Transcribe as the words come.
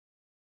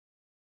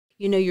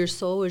your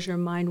soul is your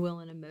mind, will,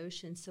 and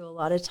emotion. So a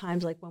lot of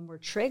times, like when we're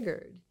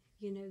triggered,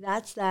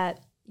 that's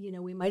that,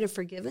 we might have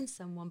forgiven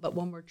someone, but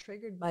when we're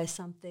triggered by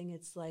something,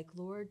 it's like,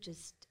 Lord,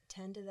 just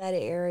tend to that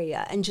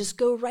area and just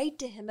go right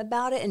to him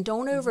about it, and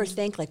don't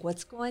overthink, like,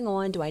 what's going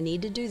on? Do I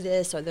need to do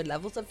this? Are there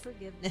levels of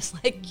forgiveness?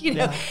 Like,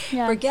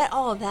 forget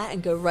all of that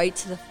and go right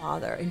to the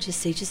Father and just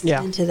say,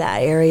 into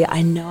that area.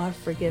 I know I've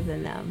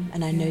forgiven them,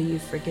 and I know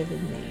you've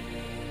forgiven me.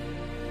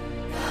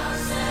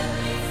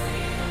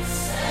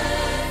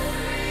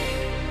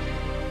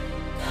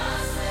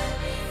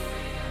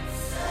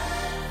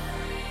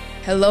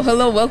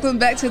 Hello, welcome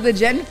back to the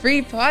Gen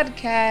Free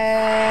podcast.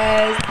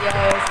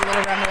 Yes, a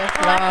little round of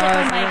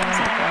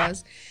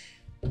applause.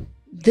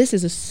 This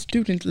is a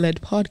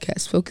student-led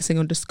podcast focusing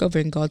on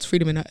discovering God's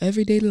freedom in our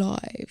everyday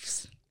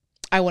lives.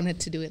 I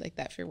wanted to do it like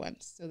that for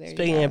once. So there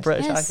Speaking you go. in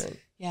British accent.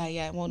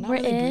 Yeah. Well, not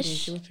really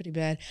British. It was pretty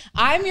bad.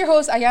 I'm your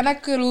host,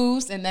 Ayana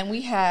Cruz, and then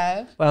we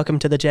have... Welcome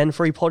to the Gen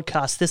Free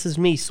podcast. This is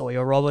me,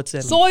 Sawyer Robertson.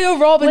 With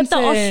the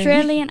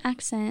Australian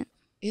accent.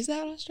 Is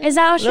that Australian? Is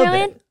that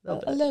Australian?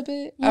 A little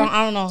bit. Yeah.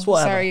 I don't know.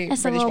 Sorry,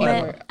 it's British a people.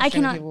 little bit. I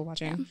cannot. People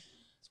watching. Yeah.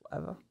 It's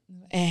whatever.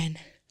 And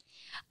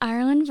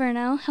Ireland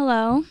Verno,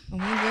 hello. Oh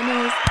my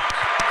goodness.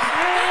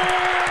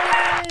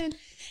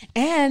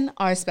 And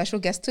our special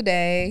guest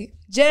today,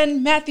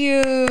 Jen Matthew.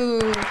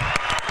 Yay!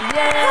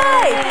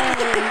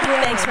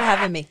 Thanks for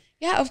having me.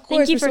 Yeah, of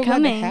course. Thank you We're for so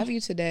coming. glad to have you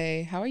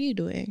today. How are you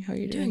doing?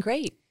 Doing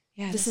great.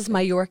 Yeah, this is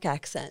my York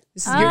accent.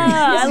 This is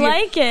I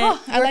like it. Oh,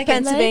 I like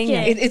Pennsylvania.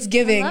 Like it. It's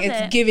giving. I love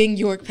It's it. giving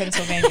York,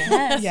 Pennsylvania.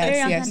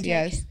 Yes,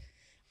 yes.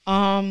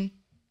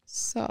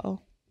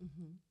 So,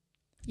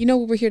 you know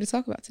what we're here to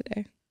talk about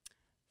today?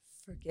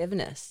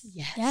 Forgiveness.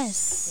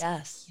 Yes.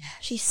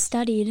 She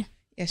studied.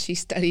 Yes, she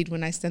studied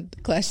when I sent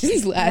the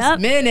questions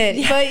last minute.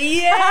 Yeah. But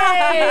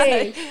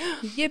yay!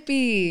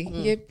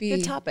 Yippee.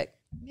 Good topic.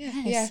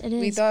 Yes, it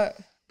is. We thought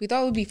it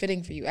would be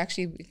fitting for you.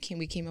 Actually,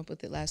 we came up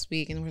with it last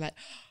week, and we're like,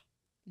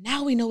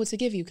 now we know what to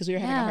give you because we were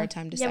having a hard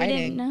time deciding. Yeah,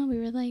 we didn't know. We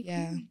were like,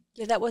 Yeah,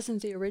 that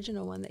wasn't the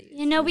original one that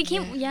you we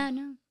came.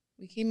 No.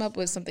 We came up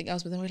with something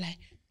else, but then we're like,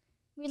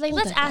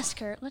 let's ask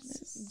her.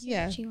 Let's see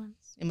what she wants.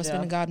 It must have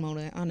been a God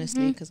moment,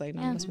 honestly, because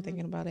none of us were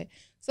thinking about it.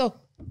 So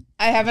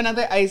I have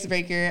another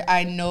icebreaker.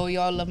 I know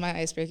y'all love my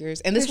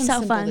icebreakers, and this one's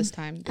simple fun. this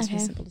time. This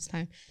one's simple this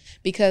time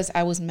because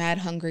I was mad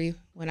hungry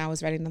when I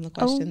was writing down the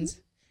questions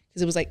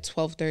because it was like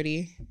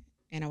 12:30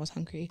 and I was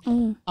hungry.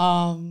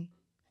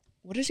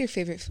 What is your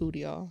favorite food,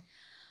 y'all?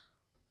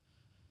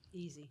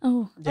 Easy.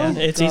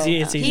 It's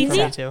easy. It's easy for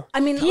me too. I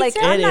mean, Pizza? like,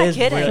 I'm not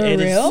kidding. It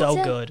is so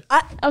Pizza? good.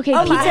 Okay,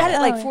 I pizza. had it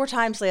like 4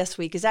 times last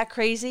week. Is that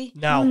crazy?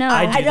 No, No.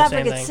 I do I'd the never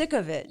same get thing. sick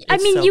of it. I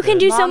mean, so you can good.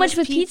 do so much Mama's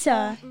with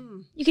pizza.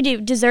 Mm. You could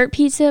do dessert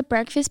pizza,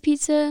 breakfast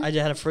pizza. I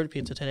just had a fruit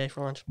pizza today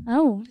for lunch.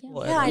 Oh, yeah.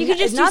 Whatever. You could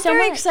just it's do not so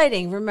very much.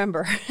 exciting,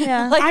 remember.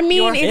 Yeah. Like, I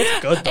mean, It's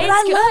good though. but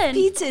I love good.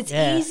 pizza. It's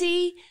Yeah.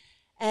 easy.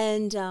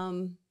 And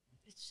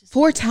it's just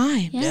 4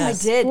 times. Yeah. I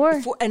did.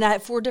 4. And I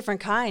had 4 different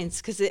kinds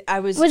because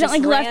I was Was it just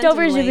like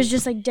leftovers? It randomly- was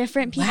just like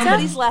different pizza.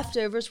 Somebody's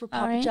leftovers were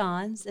Papa Alright.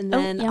 John's, and Oh,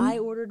 then yum. I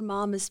ordered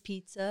Mama's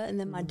pizza, and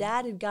then my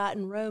dad had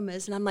gotten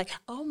Roma's, and I'm like,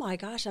 oh my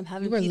gosh, I'm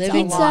having You were pizza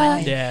living a lot.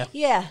 Pizza. Yeah.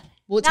 Yeah.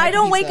 What Now, type I of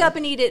don't wake pizza? up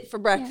and eat it for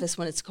breakfast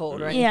when it's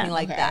cold or anything Yeah.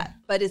 like Okay. that,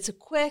 but it's a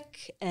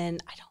quick,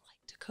 and I don't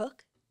like to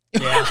cook.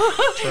 Yeah.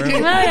 True.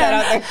 Put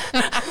that out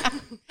there.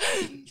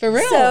 For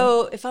real.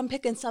 So if I'm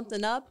picking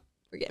something up,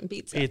 we're getting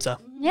pizza. Pizza.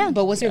 Yeah.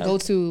 But what's your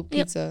go-to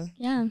pizza?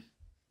 Yeah.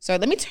 So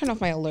let me turn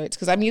off my alerts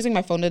because I'm using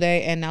my phone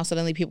today, and now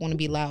suddenly people want to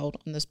be loud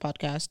on this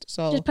podcast.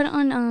 So Just put it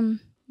on night.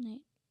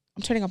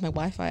 I'm turning off my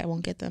Wi-Fi. I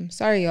won't get them.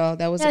 Sorry, y'all.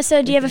 That was Yeah,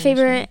 so do you have a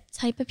favorite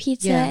type of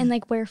pizza Yeah. and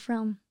like where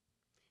from?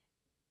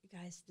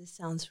 Guys, this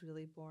sounds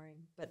really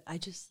boring, but I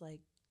just like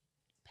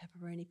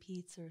pepperoni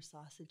pizza or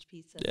sausage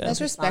pizza. Yeah. That's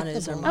Parmesanas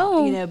respectable.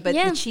 Oh, but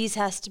yeah. the cheese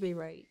has to be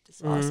right. The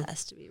sauce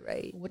has to be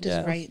right. What does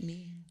Yeah. right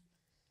mean?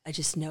 I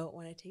just know it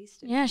when I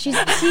taste it. Yeah, she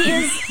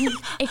is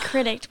a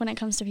critic when it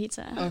comes to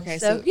pizza. Okay,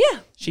 So yeah,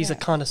 She's a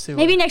connoisseur.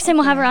 Maybe next time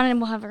we'll have her on and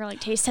we'll have her like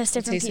taste test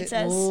different Taste it.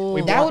 pizzas.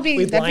 We that would be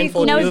we that'd be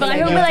cool. blindfold No, you but and I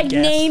you remember have like to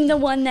guess. name the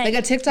one that like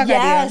a TikTok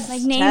Yes. idea.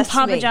 like name Test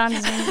Papa me.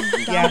 John's.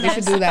 Yeah, we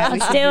should do that.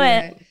 Let's do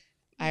it.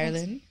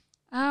 Ireland.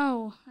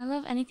 Oh, I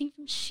love anything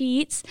from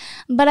Sheets,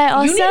 but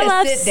I You need also to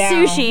love sit down.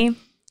 sushi.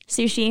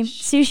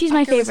 Sushi's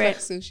my I can favorite.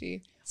 respect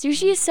sushi.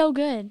 Sushi is so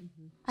good.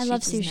 I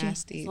love Sheets is sushi.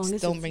 nasty. As long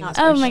as Don't it's bring not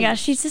this. Oh up. my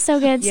gosh, Sheets is so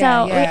good.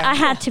 Yeah, so yeah. I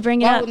had to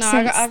bring it Well, up no, I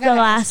since gotta the ask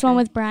last one her.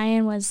 with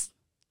Brian was.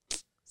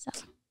 So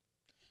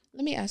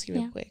Let me ask you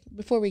real Yeah. quick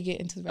before we get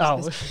into the rest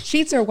of this.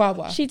 Sheets or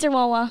Wawa? Sheets or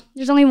Wawa?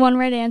 There's only one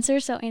right answer,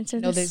 so answer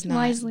No, this there's not.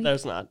 wisely.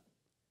 There's not.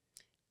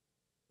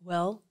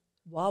 well,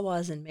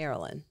 Wawa's in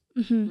Maryland.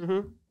 Mm-hmm.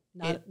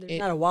 There's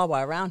not a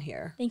Wawa around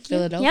here. Thank you.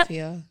 Yep.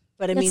 Philadelphia.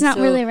 But I That's mean, not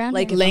so, really around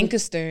like here. if I'm-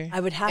 Lancaster. I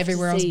would have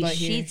everywhere to else say but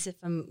here. Sheets if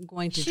I'm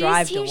going to Sheets,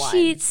 drive to Team one.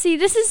 Sheets. See,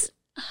 this is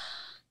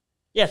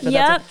Yeah, but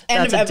Yep.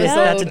 End of that's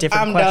episode. a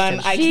different I'm question.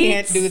 done. I Sheets.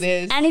 can't do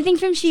this. anything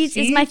from Sheets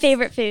is my Sheets?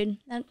 favorite food.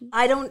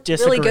 I don't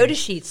Disagree. really go to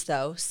Sheets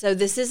though, so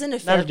this isn't a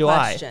fair Neither do I.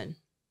 question.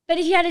 But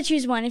if you had to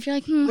choose one, if you're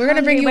like, we're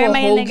gonna bring you where a am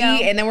I gonna hoagie,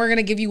 go? and then we're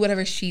gonna give you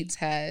whatever Sheetz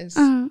has.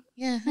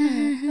 Yeah.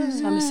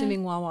 So I'm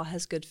assuming Wawa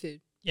has good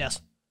food. Yes.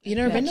 You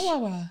never been to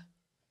Wawa?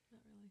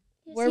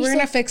 Yes, We're you gonna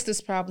said- fix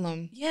this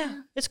problem.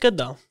 Yeah. It's good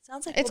though.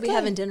 Sounds like It's we'll be good.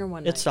 having dinner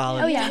one night. It's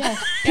solid. Oh yeah, Yeah,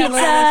 pizza. we're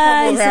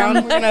gonna go around.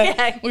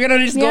 some- We're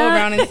gonna just go Yeah.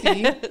 around and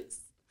see.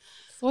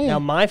 So, yeah. Now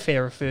my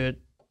favorite food,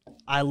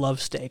 I love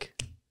steak.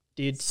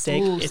 Dude,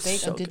 steak, Ooh, it's steak, a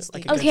so good good. steak.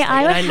 Like a good Okay, steak.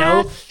 I would And I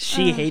know have-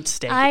 she hates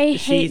steak. I She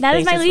hate that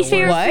is thinks my it's least the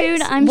favorite worst.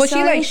 food. I'm well,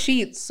 sorry. she likes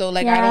Sheetz, so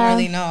like I Yeah. don't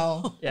really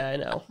know. Yeah, I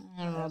know.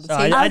 I don't know. The So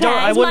taste. I don't. Okay,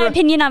 I is my wouldn't.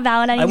 opinion not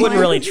valid I anymore?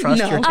 wouldn't really trust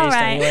No. your taste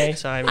Alright. anyway.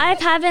 So I. I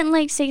haven't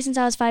liked steak since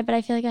I was 5, but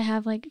I feel like I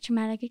have like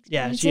traumatic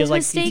Yeah, experiences she has like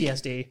with steak.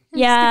 PTSD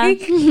Yeah.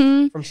 Steak?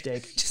 Mhm. from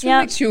steak. Just Yep.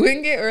 like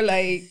chewing it or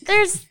like.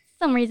 There's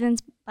some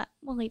reasons, but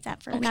we'll leave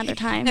that for another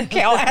time.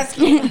 Okay, I'll ask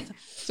you.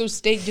 So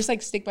steak, just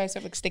like steak by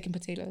itself, like steak and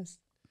potatoes.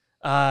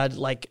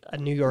 Like a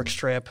New York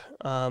strip,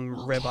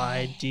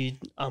 ribeye. Dude,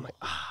 oh my.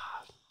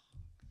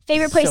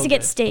 Favorite place So to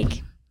get good.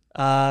 steak?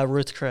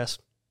 Ruth's Chris.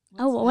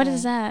 Oh, what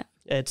is that?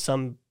 It's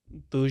some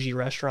bougie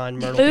restaurant in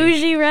Myrtle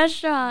Beach. Bougie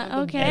restaurant.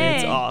 And Okay.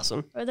 it's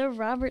awesome. Or the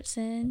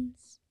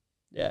Robertsons.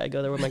 Yeah, I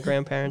go there with my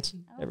grandparents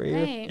every year.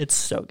 Alright. It's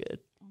so good.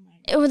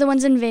 Or the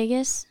ones in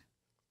Vegas.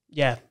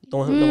 Yeah, the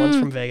ones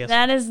from Vegas.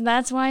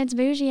 That's why it's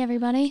bougie,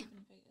 everybody.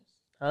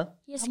 Huh?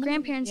 He has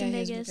grandparents in he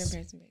has Vegas.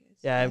 grandparents in Vegas.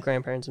 Yeah, I have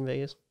grandparents in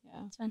Vegas.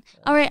 That's fun.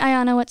 All right,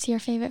 Ayana, what's your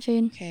favorite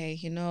food? Okay,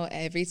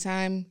 every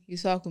time you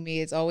talk with me,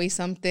 it's always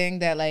something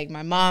that like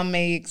my mom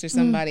makes or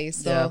somebody.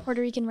 So, Yeah. Puerto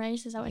Rican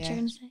rice, is that what Yeah. you're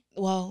going to say?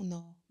 well,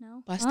 no,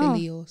 No?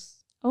 pastelillos,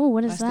 Oh,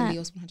 what is that?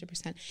 pastelillos,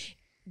 100%.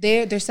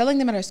 They're selling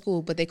them at our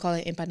school, but they call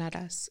it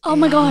empanadas. Oh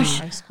my in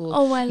gosh. our school.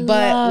 Oh, I love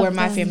But where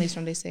my them. family's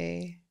from, they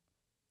say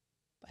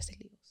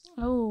pastelillos.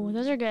 Oh,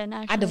 those are good,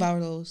 actually. I devour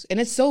those, and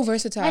it's so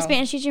versatile. My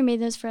Spanish teacher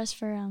made those for us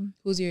for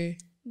Who's your?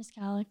 Miss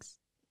Calix.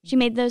 She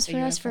made those for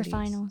your us for FIDs?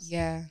 finals.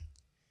 Yeah,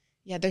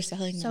 they're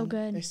selling them. So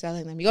good. They're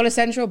selling them. You go to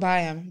Central,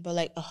 buy them, but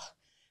like,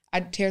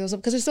 I tear those up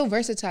because they're so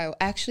versatile.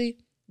 Actually,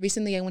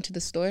 recently I went to the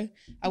store.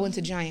 I went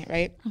to Giant,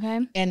 right? Okay.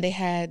 And they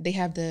have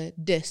the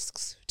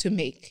discs to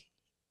make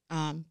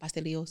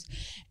pastelillos,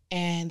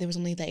 and there was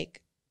only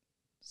like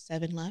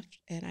 7 left,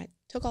 and I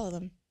took all of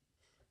them.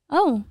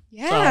 Oh,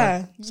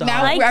 Yeah, Solid.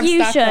 now like I'm you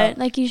stocked should. up.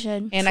 Like you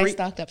should. And I Treat-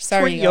 stocked up.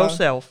 Sorry, Treat y'all.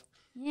 yourself.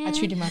 Yeah. I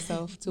treated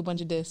myself to a bunch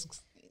of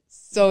discs.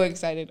 So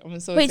excited! I'm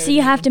so Wait, excited. so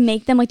you have to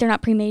make them like they're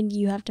not pre-made?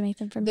 You have to make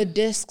them from The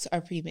discs are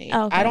pre-made.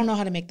 Oh, okay. I don't know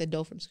how to make the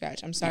dough from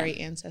scratch. I'm sorry,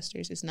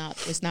 ancestors. It's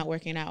not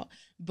working out.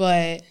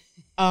 But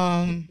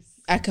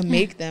I can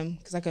make them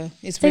because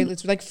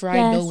it's like fried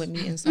Yes. dough with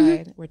meat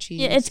inside or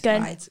cheese. Yeah, it's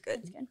good. It's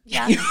good.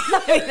 Yeah.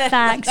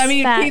 Facts. I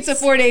mean, facts. pizza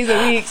 4 days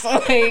a week. So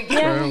like,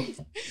 Yeah. True.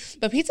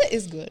 but pizza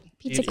is good.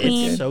 Pizza Dude,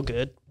 queen. It's so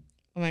good.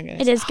 Oh my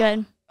goodness. It is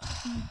good.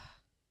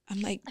 I'm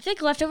like I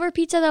think leftover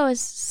pizza though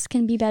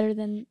can be better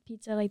than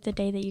pizza like the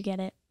day that you get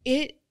it.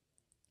 it.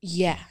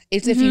 Yeah,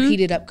 it's if you heat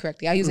it up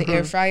correctly. I use an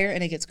air fryer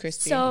and it gets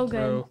crispy. So good.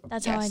 True.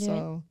 That's yeah, how I do it.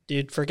 so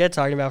Dude, forget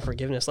talking about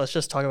forgiveness. Let's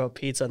just talk about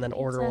pizza and then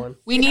order Pizza. one.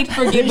 we need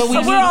forgiveness, but we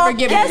We're need all,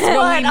 forgiveness. guess but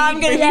what we I'm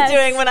need going to Yes. be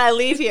doing when I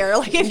leave here?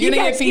 Like, if you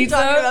gonna guys get keep pizza?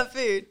 talking about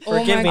food. Oh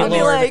Forgive my me, I'll be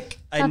goodness. Lord. like,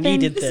 I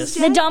needed this this.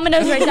 is The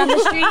Domino's right down the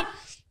street.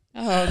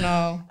 Oh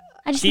no.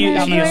 I just She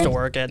made used it. to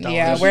work at Domino's.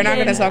 Yeah, we're not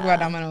did. gonna talk about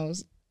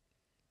Domino's.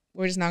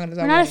 We're just not gonna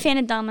talk We're not a about it. fan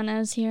of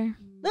Domino's here.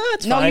 No,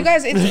 it's No, fine. you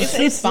guys,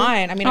 it's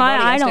fine. I mean, I,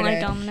 bought it I don't like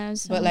yesterday,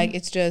 Domino's. but so- like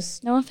it's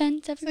just no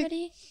offense,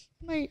 everybody.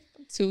 like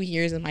 2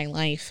 years of my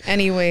life.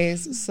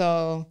 Anyways,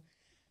 so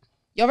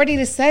y'all ready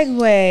to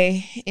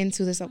segue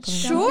into this upcoming?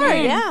 sure,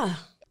 in. yeah.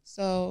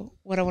 So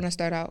what I want to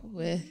start out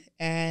with,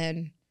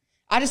 and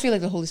I just feel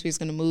like the Holy Spirit's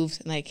gonna move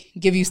and like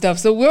give you stuff,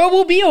 so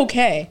we'll be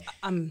okay.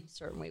 I'm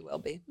certain we will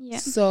be. Yeah.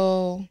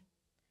 So,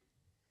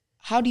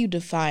 how do you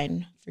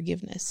define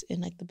forgiveness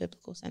in like the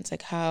biblical sense?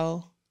 Like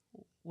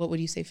what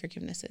would you say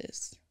forgiveness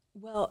is?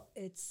 Well,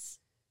 it's,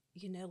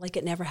 like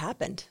it never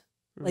happened.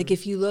 Like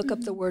if you look up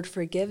Mm-hmm. the word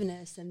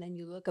forgiveness and then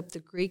you look up the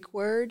Greek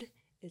word,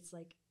 it's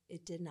like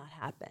it did not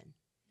happen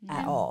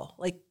at all.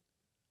 Like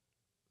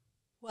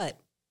what?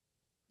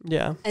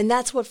 Yeah. And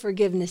that's what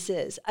forgiveness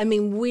is. I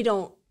mean,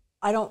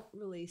 I don't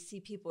really see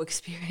people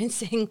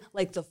experiencing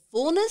like the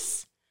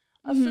fullness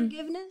of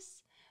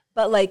forgiveness,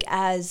 but like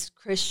as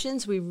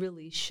Christians, we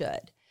really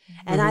should.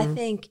 And I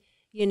think,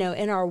 in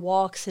our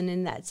walks and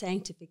in that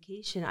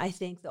sanctification, I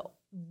think the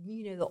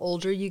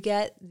older you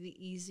get, the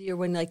easier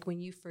when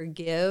you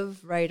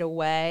forgive right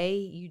away,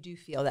 you do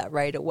feel that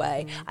right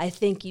away. I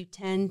think you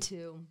tend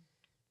to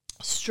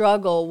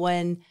struggle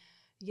when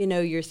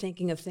you're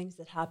thinking of things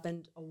that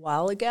happened a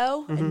while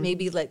ago, and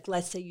maybe like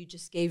let's say you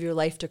just gave your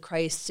life to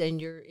Christ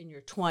and you're in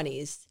your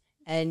 20s,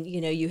 and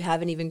you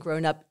haven't even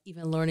grown up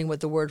even learning what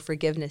the word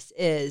forgiveness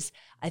is.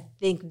 I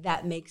think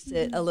that makes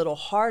it a little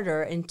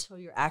harder until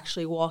you're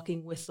actually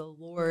walking with the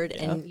Lord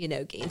and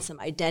gain some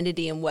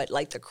identity in what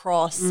like the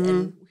cross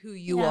and who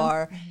you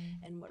are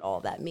and what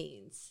all that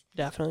means.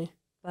 Definitely.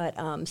 But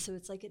so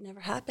it's like it never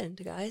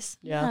happened, guys.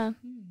 Yeah.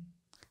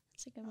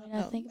 That's a good way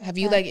to think. Have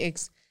about you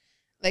that.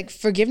 like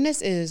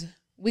forgiveness is?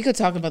 We could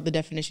talk about the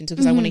definition too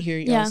because I want to hear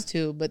yours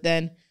too. But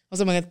then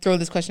Also, I'm going to throw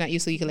this question at you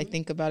so you can like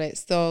think about it.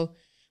 So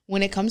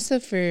when it comes to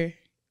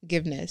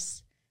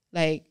forgiveness,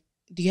 like,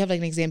 do you have like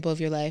an example of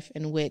your life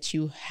in which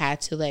you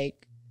had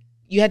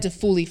to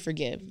fully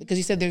forgive? Because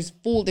you said there's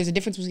a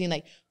difference between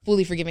like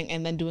fully forgiving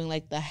and then doing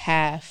like the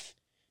half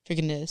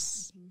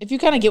forgiveness. If you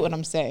kind of get what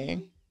I'm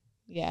saying.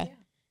 Yeah.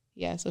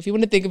 So if you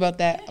want to think about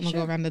that, I'm going to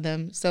go around to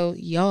them. So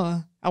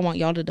I want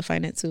y'all to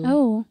define it too.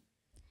 Oh.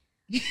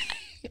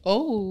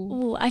 Oh.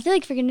 Ooh, I feel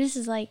like forgiveness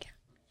is like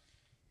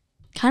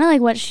kind of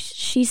like what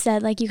she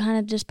said. Like you kind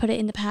of just put it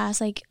in the past.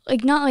 Like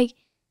not like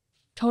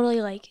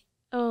totally like,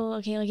 oh,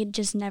 okay, like it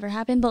just never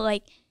happened. But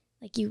like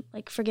you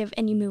like forgive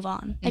and you move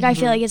on. Like I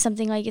feel like it's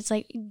something like, it's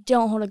like,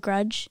 don't hold a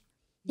grudge.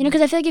 You know,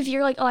 because I feel like if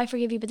you're like, oh, I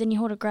forgive you, but then you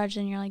hold a grudge,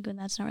 then you're like, well,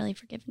 that's not really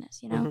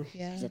forgiveness, you know?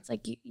 Yeah. Because it's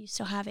like you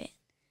still have it,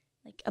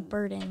 like a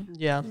burden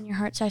in your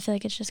heart. So I feel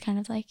like it's just kind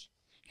of like,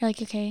 you're like,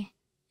 okay,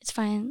 it's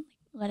fine,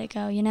 let it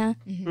go, you know?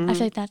 Mm-hmm. I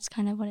feel like that's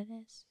kind of what it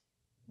is.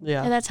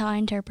 Yeah. So that's how I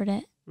interpret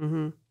it.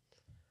 Mm-hmm.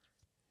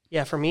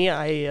 Yeah, for me,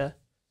 I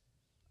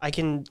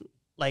can,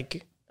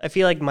 like, I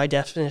feel like my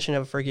definition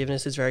of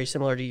forgiveness is very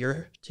similar to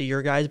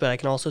your guys, but I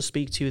can also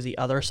speak to the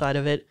other side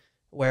of it,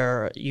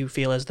 where you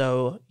feel as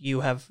though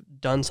you have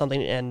done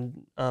something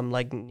and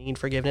like need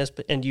forgiveness,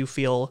 and you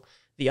feel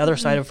the other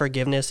side of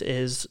forgiveness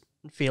is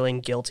feeling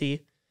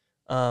guilty,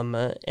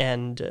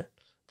 and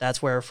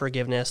that's where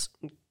forgiveness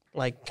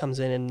like comes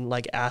in, and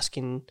like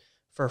asking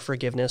for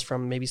forgiveness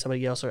from maybe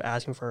somebody else or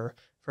asking for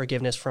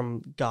forgiveness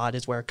from God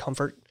is where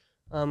comfort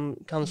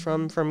comes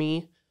from for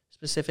me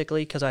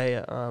specifically, because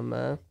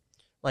I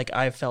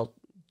felt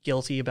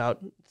guilty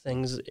about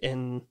things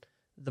in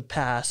the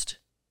past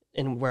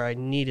and where I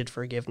needed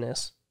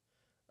forgiveness.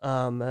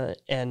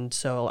 And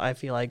so I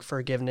feel like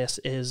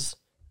forgiveness is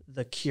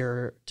the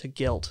cure to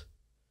guilt.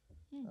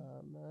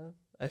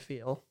 I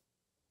feel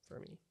for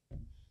me.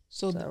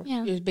 So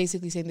you're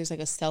basically saying there's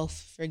like a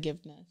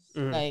self-forgiveness.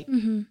 Like,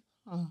 you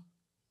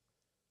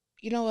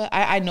know what?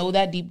 I know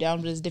that deep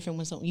down, but it's different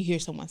when you hear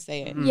someone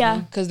say it. Yeah.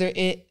 Because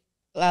a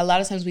lot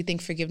of times we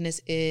think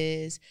forgiveness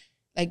is,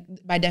 like,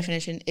 by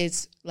definition,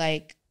 it's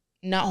like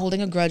not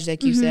holding a grudge,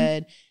 like you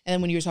said. And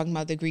then when you were talking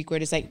about the Greek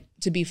word, it's like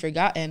to be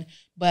forgotten.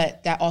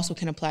 But that also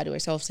can apply to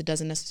ourselves. It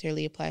doesn't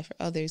necessarily apply for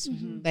others,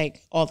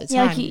 like all the time.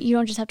 Yeah, like you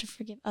don't just have to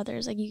forgive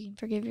others. Like you can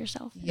forgive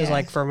yourself. Because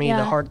like for me,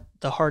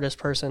 the hardest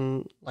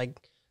person, like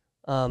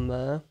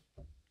the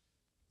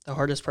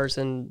hardest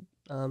person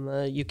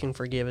you can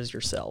forgive is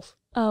yourself.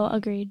 Oh,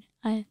 agreed.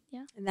 And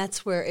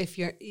that's where if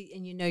you're,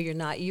 and you know you're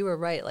not, you were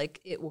right, like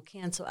it will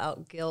cancel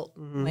out guilt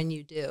when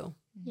you do.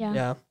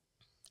 Yeah.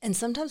 And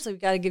sometimes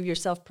you've got to give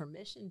yourself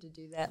permission to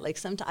do that. Like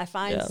sometimes I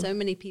find so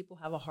many people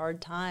have a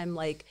hard time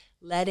like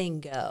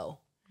letting go.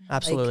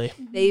 Absolutely.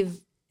 Like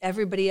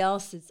everybody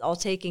else is all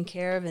taken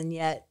care of, and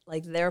yet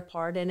like their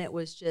part in it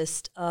was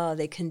just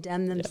they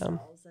condemn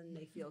themselves and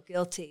they feel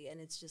guilty, and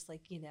it's just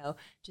like,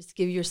 just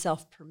give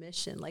yourself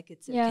permission, like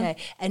it's okay.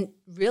 And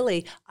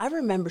really, I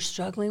remember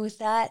struggling with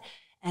that,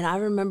 and I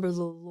remember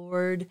the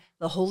Lord,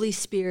 the Holy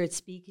Spirit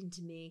speaking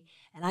to me,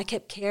 and I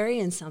kept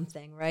carrying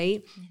something,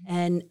 right?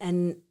 And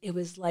it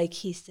was like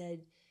he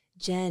said,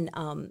 Jen,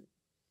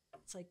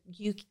 it's like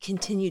you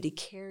continue to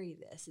carry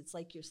this. It's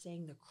like you're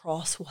saying the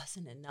cross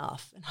wasn't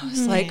enough. And I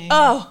was like,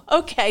 oh,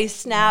 okay,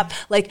 snap.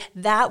 Like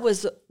that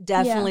was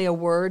definitely a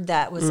word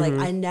that was like,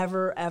 I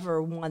never,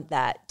 ever want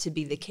that to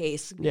be the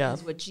case,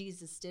 because what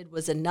Jesus did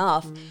was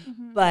enough.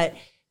 But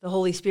the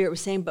Holy Spirit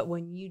was saying, but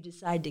when you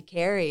decide to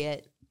carry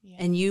it,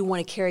 and you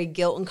want to carry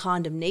guilt and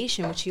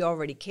condemnation, which he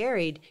already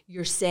carried,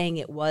 you're saying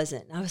it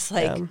wasn't. And I was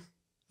like,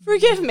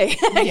 forgive me.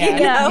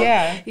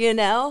 You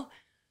know?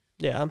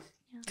 Yeah.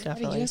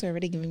 Definitely. You guys are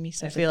already giving me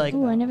stuff. I feel like,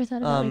 I never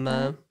thought about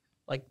it.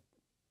 Like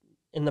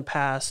in the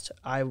past,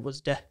 I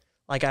was I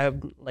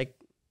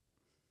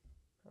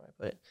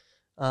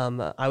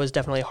was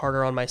definitely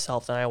harder on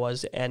myself than I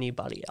was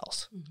anybody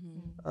else.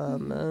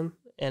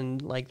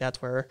 And like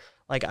that's where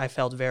like I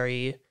felt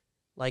very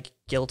like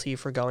guilty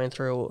for going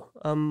through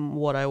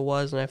what I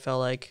was, and I felt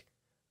like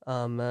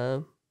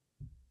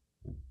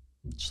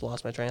just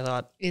lost my train of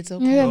thought. It's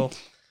okay.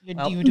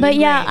 But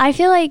yeah, I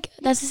feel like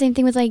that's the same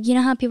thing with like, you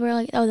know how people are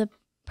like, oh, the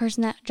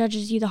person that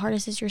judges you the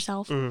hardest is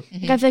yourself.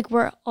 Like I feel like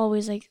we're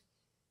always like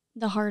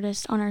the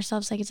hardest on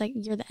ourselves. Like it's like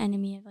you're the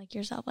enemy of like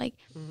yourself. Like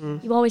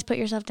you always put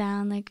yourself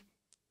down. Like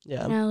you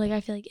know, like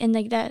I feel like, and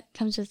like that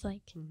comes with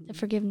like the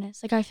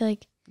forgiveness. Like I feel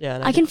like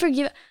I can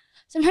forgive.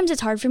 Sometimes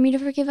it's hard for me to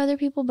forgive other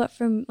people, but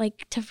from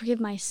like to forgive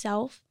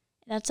myself,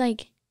 that's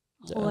like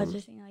a whole other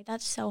thing. Like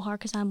that's so hard,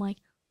 because I'm like,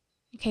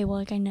 okay, well,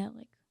 like I know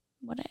like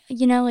what I,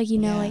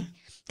 like,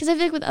 because I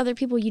feel like with other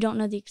people you don't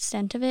know the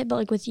extent of it, but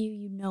like with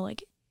you know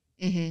like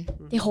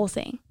the whole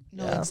thing.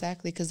 No,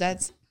 exactly, because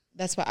that's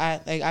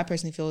why I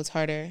personally feel it's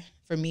harder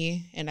for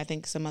me, and I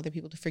think some other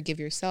people, to forgive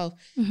yourself,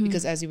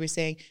 because as you were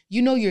saying,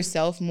 you know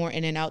yourself more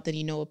in and out than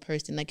you know a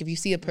person. Like if you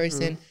see a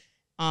person,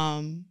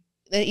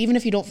 even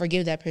if you don't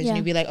forgive that person,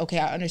 you'd be like, okay,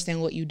 I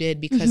understand what you did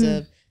because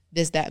of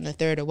this, that, and the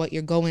third, or what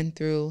you're going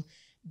through.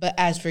 But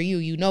as for you,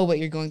 you know what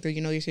you're going through,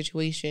 you know your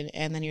situation,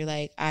 and then you're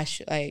like, I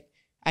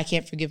I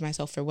can't forgive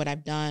myself for what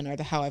I've done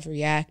or how I've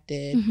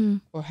reacted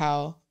or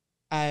how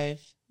I've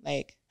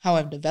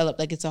developed.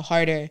 Like it's a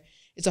harder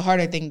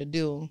thing to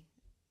do,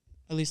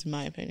 at least in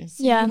my opinion.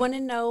 So you want to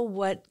know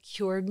what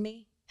cured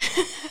me?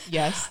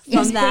 Yes.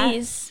 From that?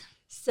 Please.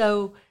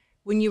 So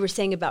when you were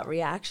saying about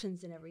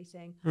reactions and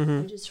everything,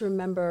 I just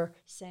remember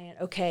saying,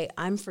 okay,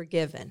 I'm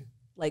forgiven,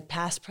 like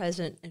past,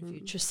 present, and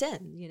future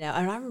sin, you know.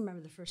 And I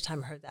remember the first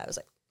time I heard that, I was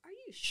like, are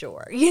you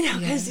sure? You know,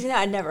 because, you know,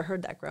 I'd never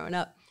heard that growing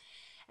up.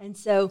 And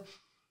so,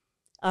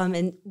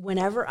 and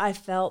whenever I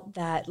felt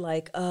that,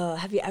 like,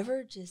 have you ever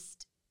it's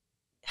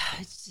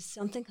just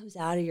something comes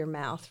out of your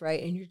mouth,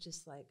 right? And you're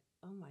just like,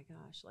 oh my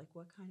gosh, like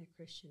what kind of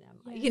Christian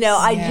am I? You know,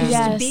 I used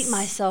to beat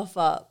myself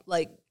up,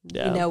 like,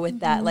 you know,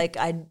 with that. Like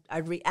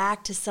I'd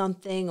react to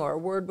something or a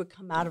word would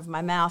come out of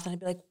my mouth and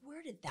I'd be like,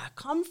 where did that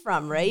come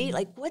from, right?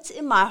 Like what's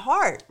in my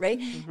heart, right?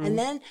 And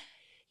then,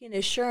 you know,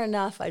 sure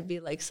enough, I'd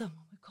be like, someone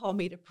would call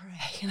me to pray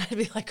and I'd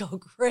be like, oh,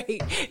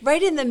 great.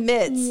 Right in the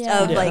midst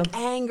of like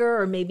anger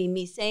or maybe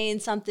me saying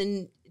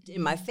something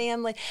in my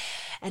family.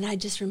 And I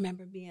just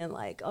remember being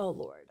like, oh,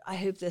 Lord, I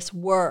hope this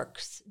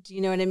works. Do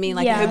you know what I mean?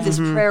 Like, I hope this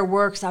prayer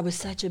works. I was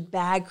such a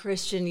bad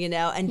Christian, you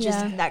know, and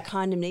just that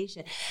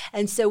condemnation.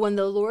 And so when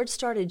the Lord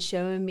started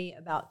showing me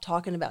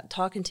talking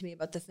to me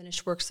about the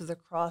finished works of the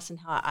cross and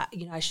how,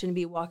 I shouldn't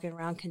be walking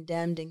around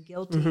condemned and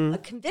guilty.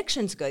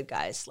 Conviction's good,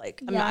 guys.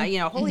 Like, I'm not, you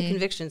know, holy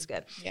conviction's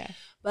good. Yeah.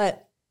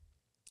 But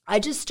I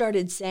just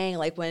started saying,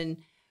 like, when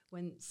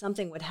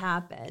something would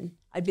happen,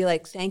 I'd be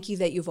like, thank you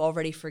that you've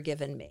already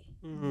forgiven me.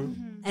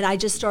 And I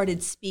just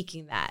started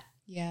speaking that.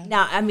 Yeah.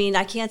 Now, I mean,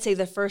 I can't say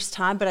the first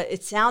time, but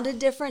it sounded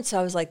different. So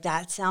I was like,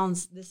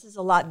 this is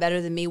a lot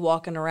better than me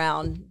walking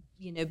around,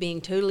 you know, being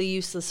totally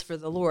useless for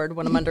the Lord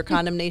when I'm under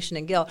condemnation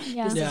and guilt.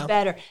 This is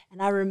better.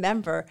 And I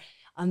remember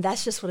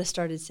that's just what I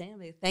started saying.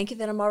 Like, thank you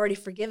that I'm already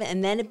forgiven.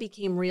 And then it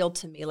became real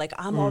to me. Like,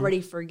 I'm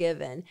already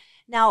forgiven.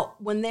 Now,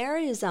 when there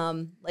is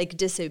like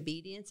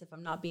disobedience, if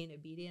I'm not being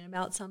obedient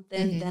about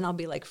something, then I'll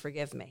be like,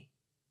 forgive me.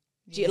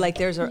 Like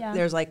there's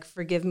like,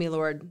 forgive me,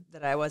 Lord,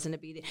 that I wasn't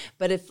obedient.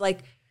 But if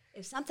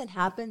something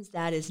happens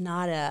that is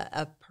not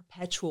a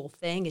perpetual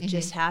thing, it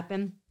just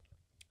happened,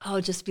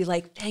 I'll just be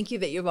like, thank you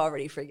that you've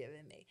already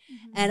forgiven me.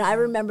 And I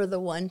remember the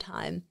one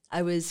time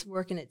I was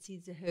working at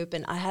Seeds of Hope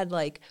and I had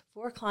like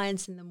 4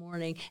 clients in the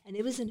morning and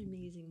it was an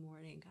amazing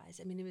morning, guys.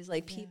 I mean, it was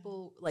like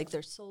people, like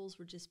their souls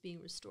were just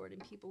being restored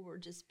and people were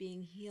just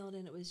being healed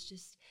and it was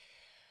just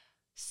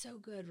so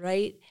good,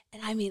 right?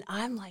 And I mean,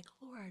 I'm like,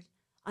 Lord,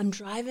 I'm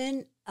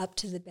driving up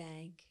to the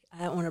bank.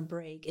 I don't want to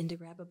break and to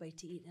grab a bite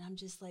to eat. And I'm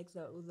just like,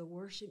 the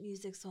worship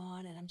music's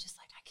on. And I'm just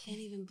like, I can't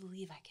even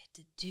believe I get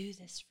to do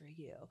this for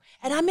you.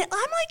 And I'm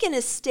like in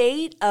a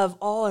state of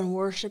awe and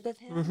worship of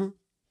him.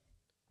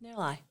 No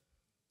lie.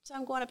 So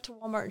I'm going up to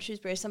Walmart in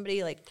Shrewsbury.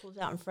 Somebody like pulls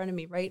out in front of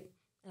me, right?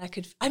 And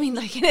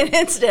like in an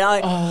instant, I'm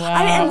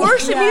like, and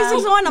worship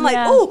music's on. I'm like,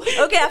 oh,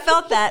 okay, I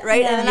felt that,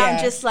 right? And then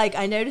I'm just like,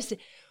 I noticed it.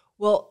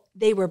 Well,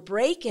 they were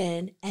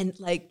breaking and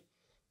like,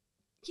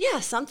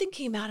 something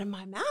came out of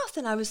my mouth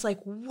and I was like,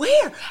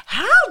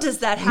 how does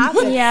that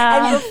happen?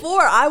 And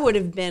before I would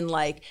have been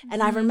like,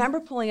 and I remember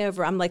pulling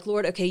over, I'm like,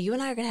 Lord, okay, you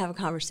and I are going to have a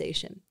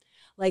conversation.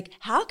 Like,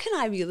 how can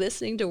I be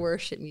listening to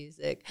worship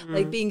music,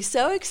 like being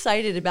so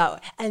excited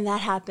about, and that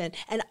happened.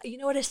 And you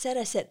know what I said?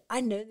 I said, I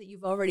know that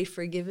you've already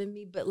forgiven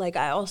me, but like,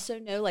 I also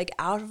know like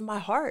out of my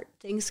heart,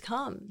 things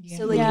come.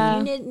 So like,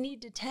 if you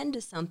need to tend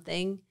to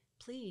something,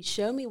 please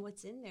show me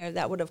what's in there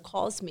that would have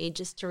caused me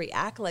just to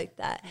react like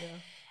that.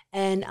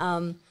 And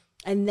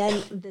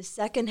then the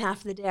second half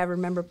of the day, I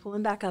remember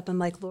pulling back up. I'm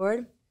like,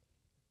 Lord,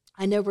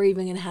 I know we're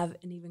even going to have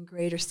an even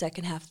greater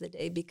second half of the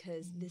day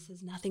because this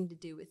has nothing to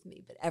do with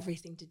me, but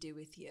everything to do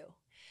with you.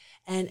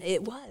 And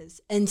it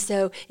was. And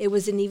so it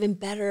was an even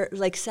better,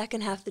 like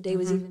second half of the day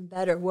was even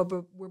better. Where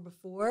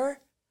before,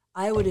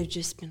 I would have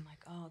just been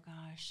like, oh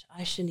gosh,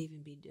 I shouldn't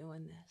even be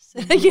doing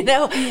this. You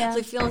know, it's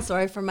like feeling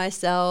sorry for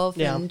myself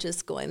and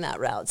just going that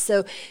route.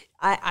 So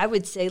I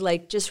would say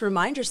like, just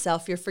remind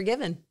yourself you're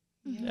forgiven.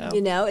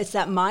 You know, it's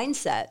that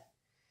mindset.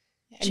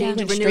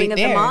 Change, renewing of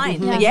the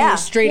mind.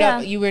 Straight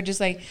up, you were just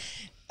like,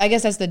 I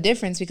guess that's the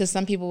difference because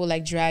some people will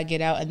like drag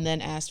it out and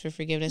then ask for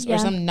forgiveness or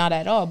some not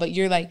at all. But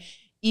you're like,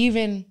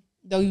 even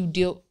though you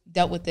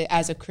dealt with it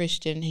as a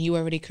Christian, you were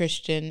already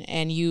Christian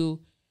and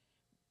you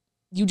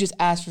just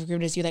asked for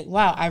forgiveness. You're like,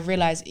 wow, I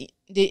realized,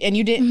 and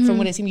you didn't, from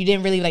what it seemed, you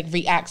didn't really like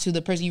react to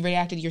the person. You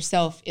reacted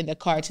yourself in the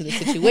car to the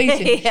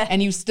situation.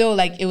 And you still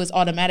like, it was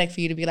automatic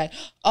for you to be like,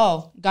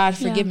 oh, God,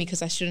 forgive me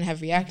because I shouldn't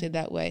have reacted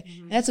that way.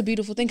 And that's a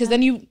beautiful thing because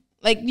then you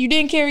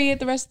didn't carry it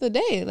the rest of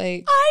the day.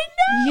 Like, I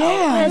know.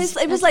 Yeah.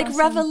 It was like awesome.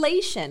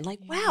 Revelation. Like,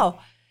 wow,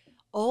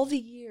 all the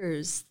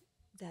years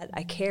that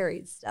I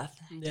carried stuff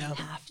that I didn't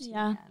have to.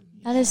 Yeah,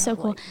 that is so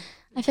cool.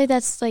 I feel like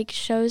that's like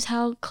shows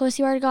how close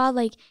you are to God.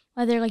 Like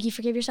whether like you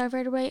forgive yourself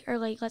right away or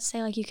like let's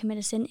say like you commit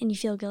a sin and you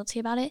feel guilty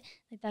about it.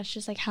 Like that's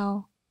just like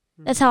how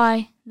that's how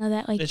I know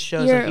that like it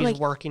shows that he's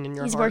working in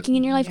your he's heart. Working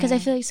in your life because I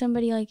feel like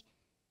somebody like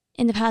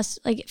in the past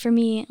like for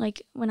me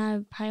like when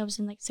I probably was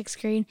in like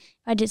 6th grade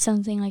I did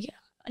something like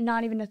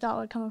not even a thought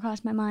would come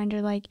across my mind,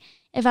 or like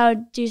if I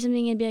would do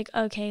something and be like,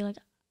 okay, like,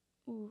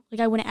 ooh, like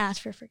I wouldn't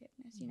ask for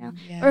forgiveness, you know?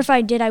 Yeah. Or if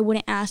I did, I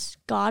wouldn't ask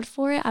God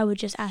for it. I would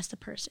just ask the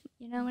person.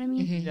 You know what I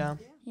mean? Mhm.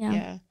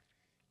 Yeah.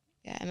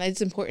 Yeah, and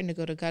it's important to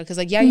go to God because,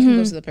 like, you can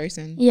go to the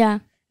person. Yeah.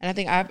 And I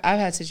think I've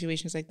had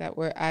situations like that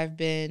where I've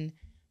been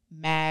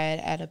mad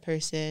at a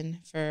person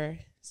for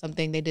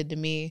something they did to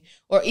me,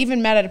 or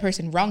even mad at a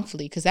person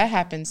wrongfully, because that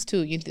happens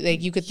too.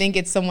 You could think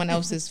it's someone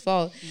else's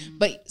fault,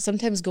 but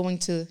sometimes going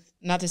to,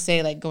 not to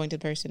say like going to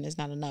the person is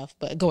not enough,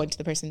 but going to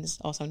the person is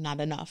also not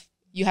enough.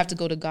 You have to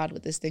go to God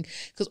with this thing,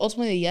 because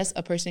ultimately, yes,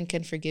 a person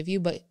can forgive you,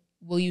 but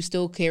will you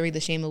still carry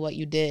the shame of what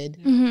you did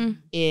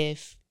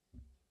if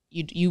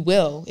you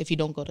will if you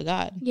don't go to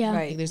God? Yeah.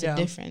 Right. Like, there's a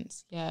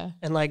difference. Yeah.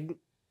 And like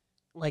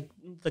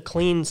the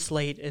clean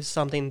slate is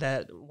something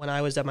that when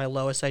I was at my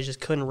lowest, I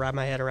just couldn't wrap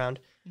my head around,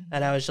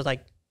 and I was just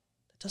like,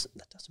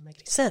 that doesn't make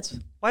any sense.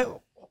 Why?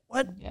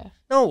 What? Yeah.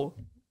 No.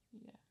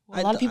 Yeah.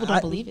 Well, a lot of people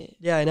don't believe it.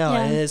 Yeah, I know.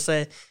 Yeah. And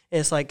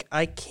it's like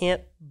I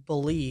can't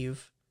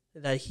believe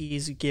that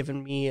he's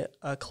given me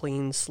a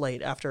clean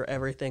slate after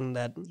everything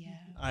that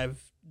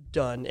I've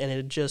done, and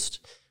it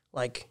just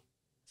like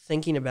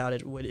thinking about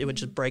it would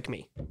just break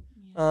me.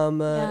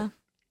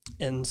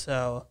 And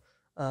so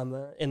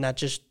and that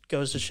just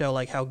goes to show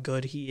like how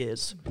good he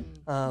is.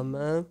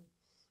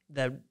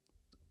 That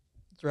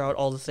throughout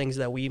all the things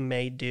that we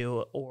may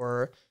do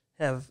or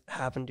have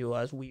happened to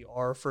us, we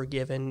are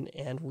forgiven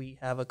and we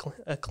have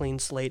a clean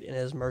slate, and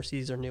his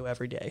mercies are new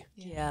every day.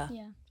 Yeah.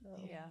 Yeah.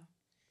 Yeah.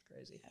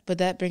 Crazy. But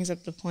that brings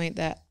up the point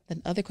that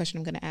the other question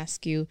I'm going to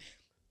ask you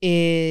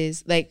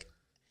is, like,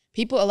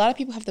 a lot of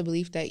people have the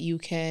belief that you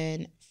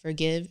can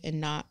forgive and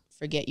not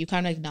forget. You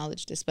kind of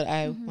acknowledge this, but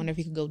I wonder if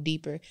you could go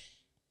deeper.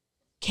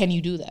 Can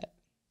you do that?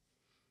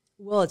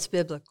 Well, it's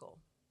biblical,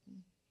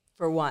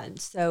 for one.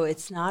 So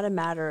it's not a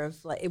matter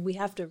of, like, we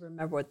have to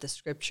remember what the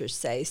scriptures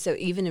say. So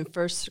even in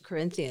 1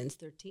 Corinthians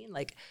 13,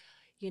 like,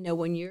 you know,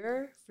 when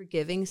you're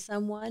forgiving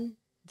someone,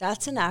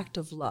 that's an act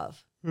of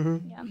love.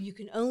 Yeah. You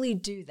can only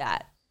do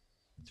that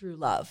through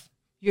love.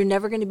 You're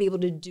never going to be able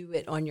to do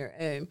it on your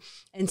own.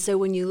 And so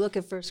when you look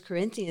at 1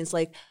 Corinthians,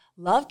 like,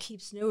 love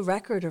keeps no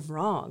record of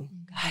wrong,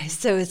 guys.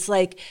 So it's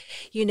like,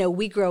 you know,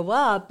 we grow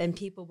up and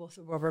people will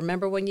say, well,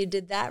 remember when you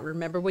did that?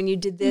 Remember when you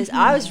did this?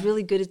 I was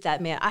really good at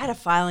that, man. I had a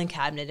filing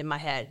cabinet in my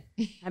head.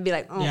 I'd be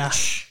like, oh, Yeah.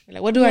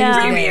 Like, what do I use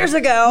today? 3 years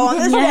ago on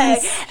this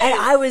day. And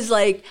I was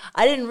like,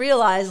 I didn't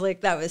realize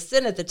like that was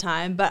sin at the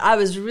time, but I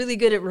was really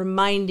good at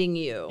reminding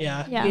you.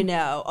 Yeah. Yeah. You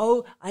know,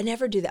 oh, I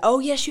never do that. Oh,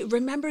 yes, you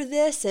remember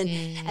this.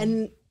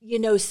 And you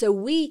know, so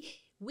we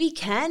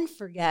can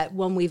forget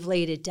when we've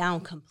laid it down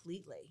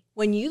completely.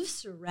 When you've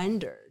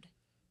surrendered,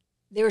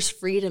 there's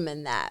freedom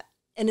in that.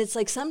 And it's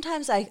like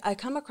sometimes I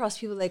come across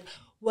people like,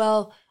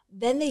 well,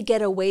 then they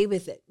get away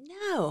with it.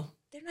 No,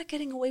 they're not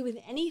getting away with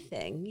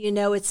anything. You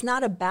know, it's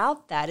not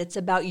about that. It's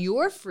about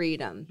your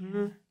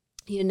freedom.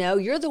 You know,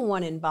 you're the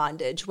one in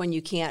bondage when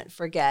you can't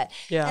forget.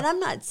 Yeah. And I'm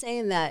not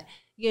saying that,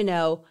 you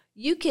know,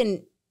 you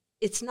can,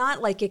 it's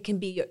not like it can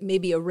be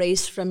maybe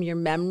erased from your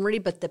memory,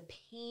 but the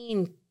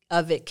pain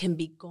of it can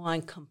be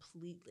gone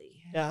completely.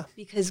 Yeah.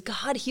 Because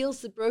God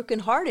heals the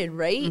brokenhearted,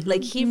 right?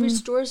 Like he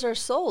restores our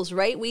souls,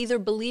 right? We either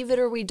believe it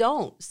or we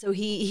don't. So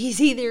he's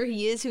either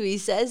he is who he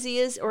says he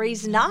is or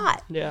he's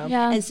not. Yeah.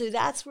 Yeah. And so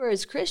that's where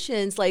as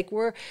Christians, like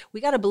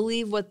we got to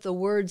believe what the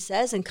word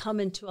says and come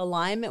into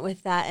alignment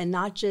with that, and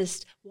not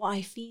just, well,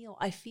 I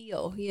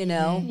feel, you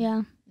know?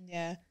 Yeah.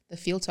 Yeah. The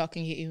feel talk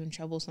can get you in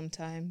trouble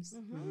sometimes.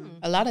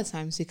 A lot of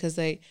times, because,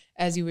 like,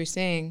 as you were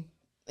saying,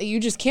 like, you're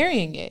just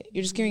carrying it.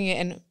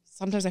 And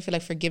sometimes I feel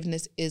like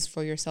forgiveness is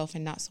for yourself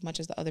and not so much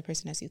as the other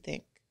person as you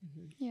think.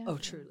 Yeah. Oh,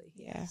 truly.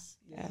 Yeah.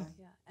 Yeah.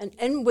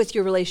 And with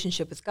your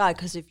relationship with God,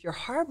 because if you're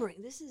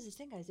harboring, this is the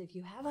thing, guys, if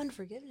you have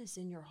unforgiveness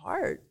in your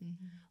heart,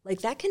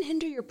 like that can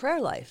hinder your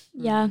prayer life.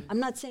 Yeah. I'm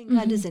not saying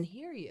God doesn't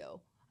hear you.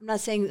 I'm not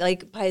saying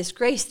like by his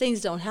grace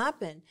things don't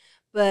happen,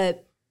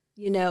 but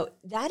you know,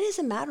 that is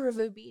a matter of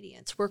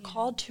obedience. We're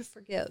called to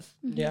forgive.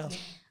 Yeah.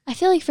 I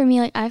feel like for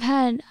me, like I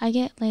feel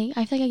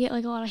like I get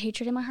like a lot of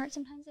hatred in my heart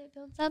sometimes that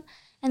builds up,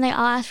 and like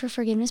I'll ask for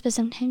forgiveness, but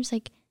sometimes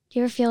like, do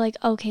you ever feel like,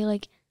 okay,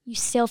 like you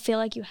still feel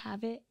like you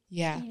have it,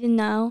 Yeah. even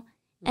though,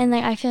 and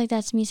like I feel like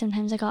that's me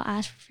sometimes. Like I'll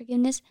ask for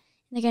forgiveness,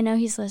 like I know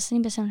he's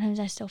listening, but sometimes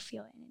I still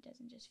feel it, and it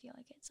doesn't just feel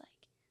like it's like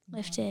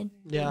lifted.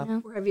 Yeah. You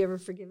know? Or have you ever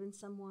forgiven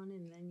someone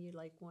and then you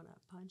like want to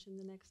punch him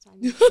the next time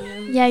you see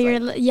him? Yeah, It's you're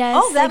like,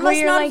 yes. oh, that like, where must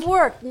you're not like, have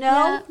worked.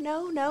 No,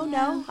 Yeah.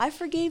 no. I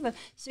forgave him.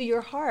 So your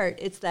heart,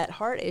 it's that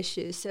heart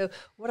issue. So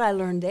what I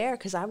learned there,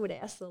 because I would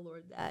ask the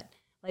Lord that,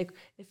 like,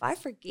 if I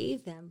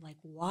forgave them, like,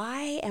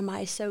 why am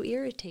I so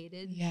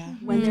irritated Yeah.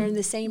 when they're in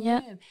the same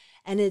Yep. room?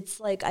 And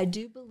it's like, I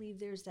do believe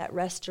there's that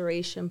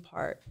restoration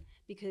part,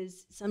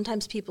 because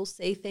sometimes people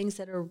say things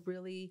that are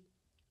really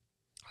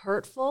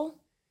hurtful,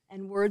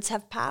 and words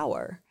have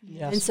power.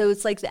 Yes. And so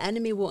it's like the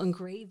enemy will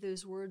engrave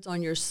those words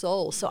on your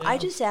soul. So I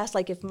just ask,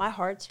 like, if my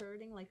heart's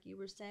hurting, like you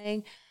were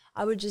saying,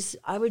 I would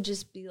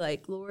just be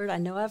like, Lord, I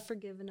know I've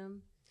forgiven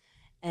him,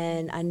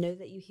 and I know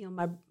that you heal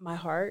my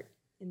heart.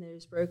 in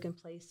those broken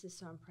places.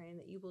 So I'm praying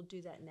that you will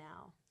do that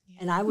now. Yeah.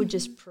 And I would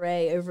just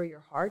pray over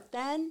your heart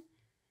then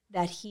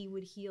that he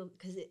would heal,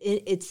 because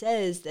it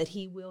says that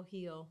he will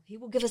heal. He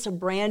will give us a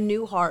brand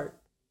new heart.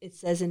 It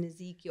says in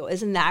Ezekiel.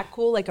 Isn't that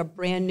cool? Like a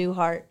brand new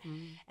heart.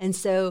 Mm-hmm. And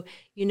so,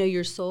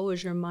 your soul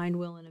is your mind,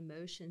 will, and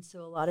emotion.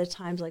 So a lot of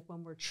times, like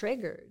when we're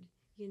triggered,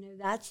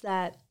 that's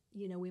that,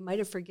 we might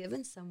have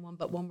forgiven someone,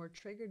 but when we're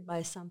triggered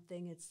by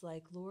something, it's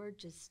like, Lord,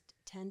 just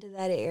tend to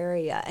that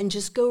area and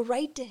just go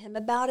right to him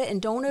about it.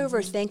 And don't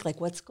overthink, like,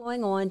 what's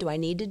going on? Do I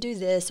need to do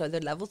this? Are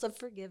there levels of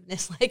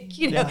forgiveness? Like,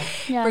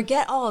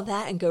 forget all of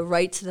that and go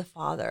right to the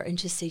Father and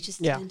just say,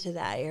 tend to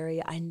that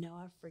area. I know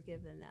I've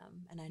forgiven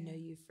them and I know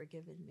you've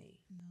forgiven me.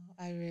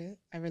 No,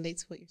 I relate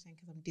to what you're saying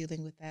because I'm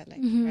dealing with that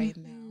right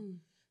now.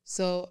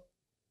 So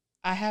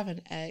I have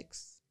an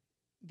ex,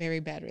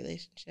 very bad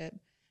relationship,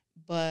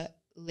 but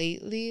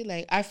lately,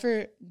 like, I've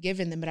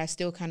forgiven them, but I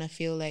still kind of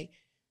feel like,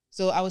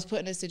 so I was put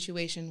in a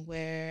situation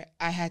where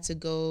I had to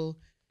go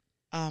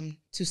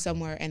to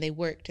somewhere and they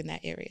worked in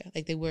that area.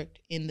 Like, they worked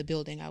in the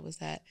building I was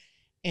at.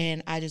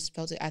 And I just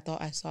felt it. I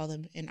thought I saw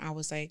them and I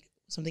was like,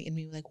 something in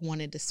me like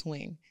wanted to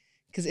swing.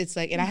 Because it's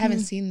like, and I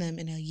haven't seen them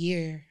in a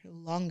year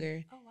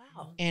longer. Oh,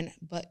 wow.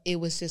 But it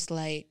was just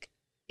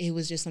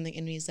something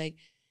in me. It's like,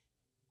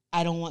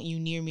 I don't want you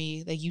near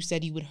me. Like, you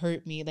said you would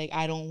hurt me. Like,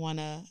 I don't want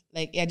to,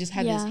 like, I just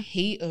had this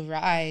hate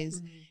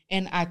arise.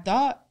 And I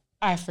thought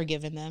I've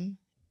forgiven them.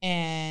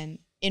 And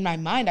in my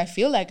mind, I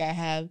feel like I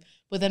have,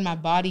 but then my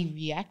body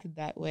reacted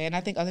that way. And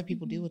I think other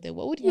people deal with it.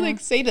 What would you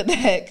say to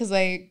that? Because,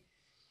 like,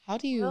 how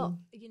do you? Well,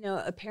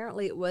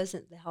 apparently it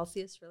wasn't the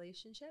healthiest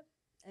relationship.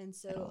 And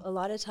so a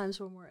lot of times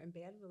when we're in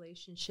bad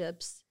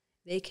relationships,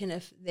 they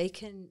can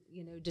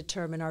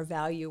determine our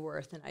value,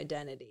 worth, and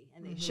identity,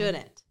 and they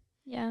shouldn't.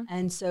 Yeah.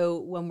 And so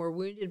when we're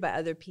wounded by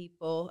other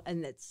people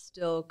and it's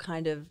still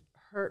kind of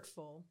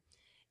hurtful,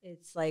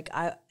 it's like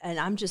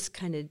I'm just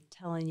kind of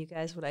telling you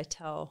guys what I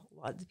tell a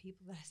lot of the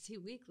people that I see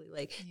weekly.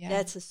 Like,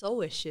 that's a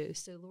soul issue.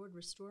 So, Lord,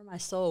 restore my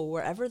soul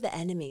wherever the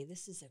enemy,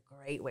 this is a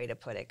great way to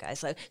put it,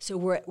 guys. Like, so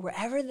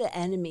wherever the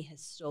enemy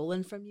has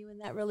stolen from you in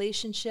that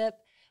relationship,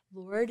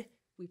 Lord,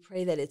 we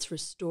pray that it's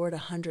restored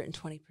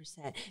 120%,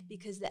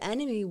 because the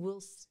enemy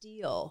will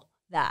steal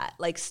that,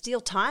 like steal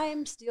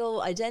time,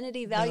 steal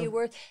identity, value,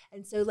 worth.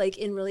 And so, like,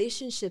 in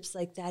relationships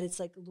like that, it's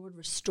like, Lord,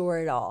 restore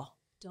it all.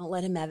 Don't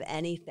let him have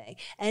anything.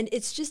 And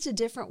it's just a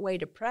different way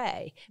to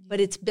pray, but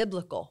it's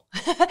biblical.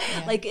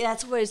 Like,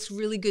 that's why it's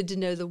really good to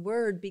know the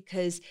word,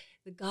 because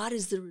the God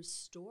is the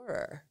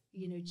restorer.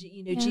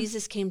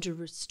 Jesus came to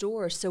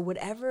restore. So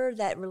whatever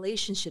that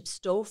relationship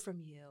stole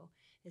from you,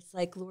 it's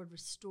like, Lord,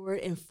 restore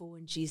it in full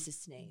in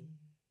Jesus' name.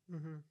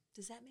 Mm-hmm.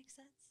 Does that make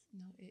sense?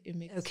 No, it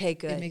makes. Okay,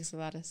 good. It makes a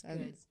lot of sense.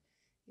 Good.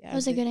 Yeah, that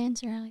was a good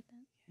answer. I like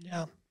that.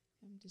 Yeah.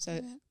 I'm just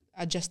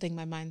adjusting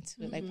my mind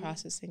to it, like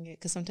processing it.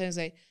 Because sometimes,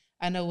 like,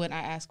 I know when I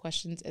ask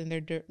questions and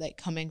they're like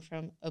coming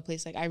from a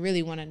place like I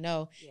really want to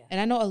know. Yeah. And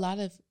I know a lot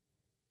of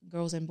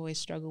girls and boys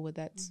struggle with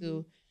that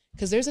too.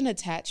 Because there's an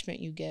attachment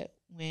you get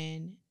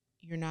when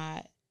you're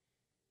not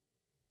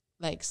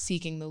like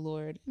seeking the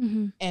Lord.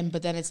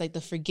 But then it's like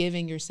the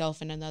forgiving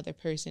yourself and another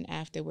person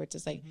afterwards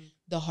is like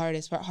the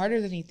hardest part,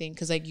 harder than anything.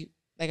 Because like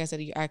I said,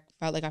 I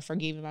felt like I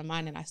forgave in my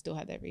mind and I still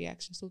had that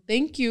reaction. So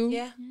thank you.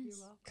 Yeah. You're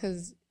welcome.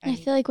 Because I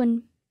feel like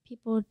when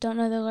people don't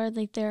know the Lord,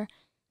 like their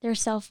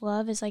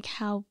self-love is like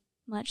how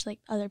much like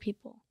other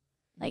people,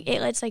 like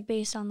it's like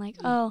based on like,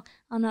 oh,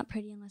 I'm not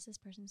pretty unless this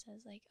person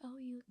says like, oh,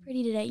 you look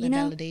pretty today, the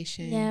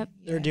validation. Yeah.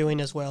 They're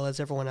doing as well as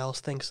everyone else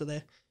thinks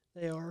that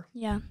they are.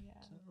 Yeah.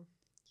 So,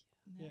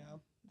 yeah.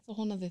 It's a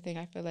whole nother thing.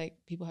 I feel like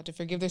people have to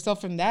forgive themselves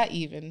from that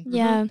even.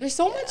 Yeah. There's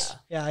so much.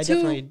 Yeah, I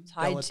definitely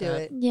tied with to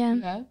that. it.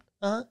 Yeah.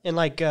 And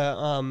like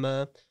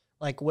talking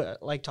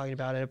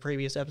about in a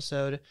previous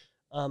episode,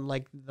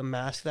 like the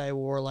mask that I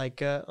wore,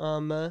 like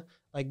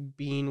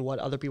being what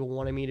other people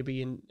wanted me to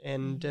be,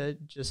 and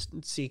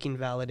just seeking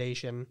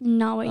validation,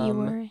 not what you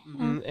were.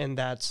 And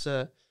that's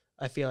I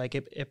feel like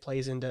it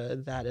plays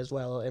into that as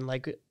well. And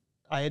like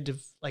I had to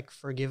like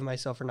forgive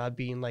myself for not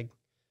being like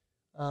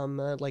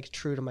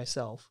true to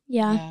myself,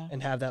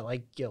 and have that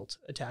like guilt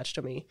attached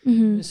to me.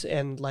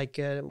 And like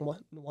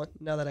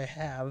now that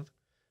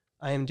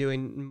I am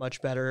doing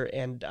much better,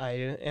 and I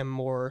am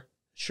more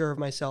sure of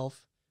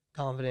myself,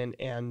 confident,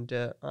 and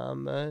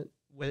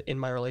in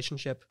my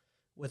relationship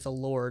with the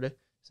Lord,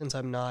 since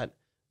I'm not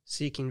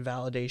seeking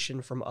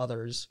validation from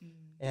others,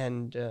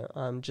 and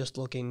I'm just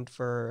looking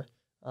for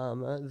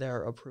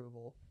their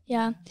approval.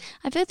 Yeah,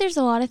 I feel like there's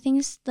a lot of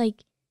things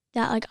like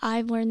that. Like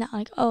I've learned that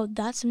like, oh,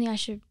 that's something I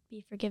should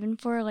be forgiven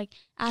for. Like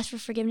ask for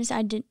forgiveness.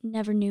 I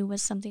never knew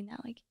was something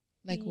that like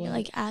what?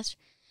 Like ask.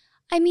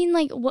 I mean,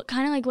 like, what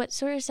kind of, like, what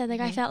sort of said,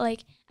 like, I felt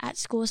like at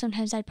school,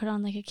 sometimes I'd put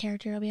on, like, a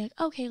character. I'll be like,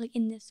 okay, like,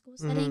 in this school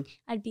setting,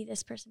 I'd be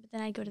this person. But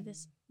then I'd go to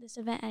this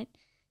event at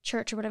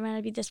church or whatever, and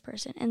I'd be this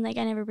person. And, like,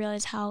 I never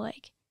realized how,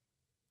 like.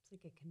 It's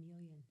like a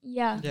chameleon.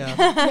 Yeah.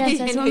 Yes,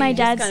 that's what my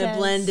dad says. Kind of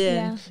blend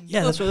in.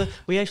 Yeah, that's what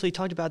we actually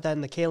talked about that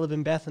in the Caleb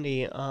and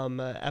Bethany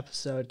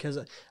episode, because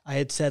I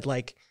had said,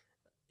 like,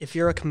 if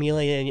you're a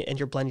chameleon and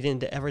you're blending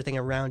into everything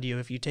around you,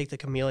 if you take the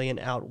chameleon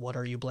out, what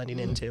are you blending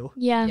into?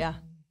 Yeah. Yeah.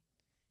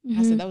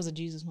 I said that was a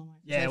Jesus moment.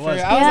 Yeah, it Like,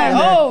 was. I was like,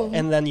 oh.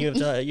 And then you have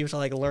to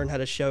like learn how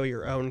to show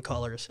your own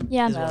colors.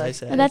 Yeah. Is what I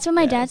say. But that's what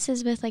my dad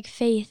says with like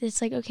faith.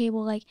 It's like, okay,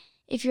 well, like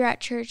if you're at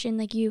church and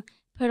like you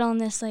put on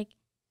this like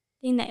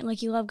thing that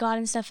like you love God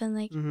and stuff, and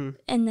like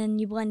and then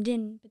you blend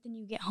in, but then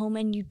you get home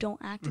and you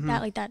don't act like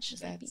that. Like that's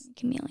just like being a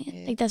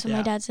chameleon. Like that's what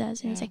my dad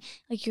says, and it's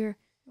like you're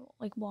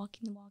like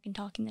walking the walk and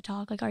talking the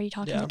talk. Like, are you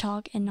talking the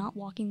talk and not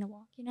walking the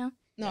walk? You know?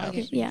 No, I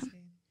get what you're saying.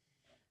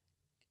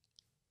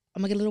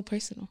 I'm gonna get a little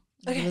personal.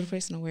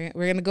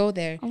 We're gonna go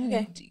there.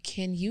 Okay.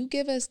 Can you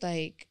give us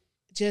like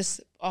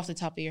just off the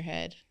top of your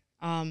head?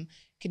 Can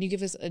you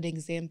give us an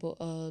example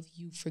of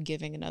you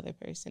forgiving another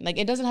person? Like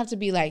it doesn't have to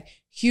be like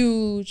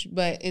huge,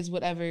 but it's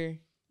whatever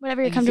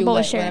you're comfortable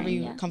with sharing. Whatever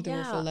you're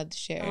comfortable feel led to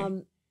share.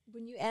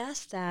 When you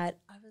asked that,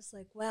 I was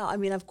like, wow. I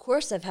mean, of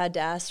course, I've had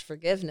to ask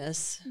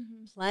forgiveness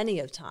plenty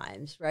of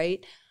times,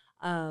 right?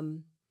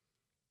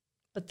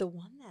 But the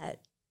one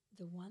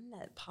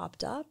that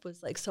popped up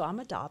was like, so I'm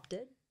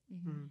adopted.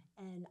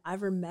 And I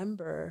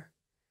remember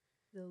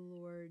the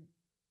Lord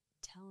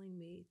telling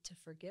me to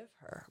forgive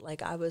her.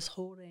 Like I was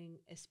holding,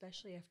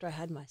 especially after I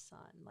had my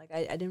son, like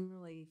I didn't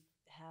really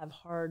have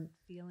hard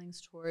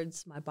feelings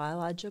towards my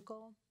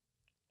biological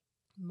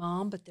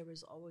mom, but there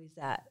was always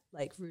that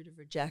like root of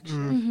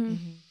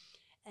rejection.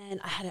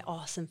 And I had an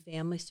awesome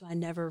family, so I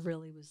never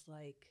really was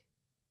like,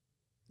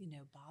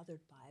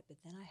 bothered by it. But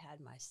then I had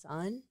my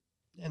son,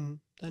 and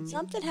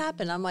something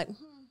happened. I'm like,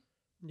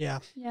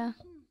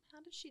 how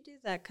did she do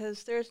that?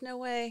 Because there's no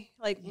way.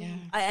 Like,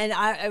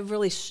 I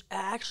really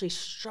actually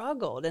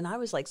struggled, and I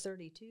was like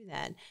 32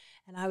 then,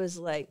 and I was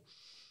like,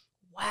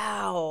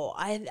 wow,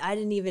 I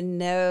didn't even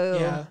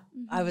know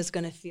I was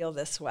going to feel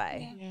this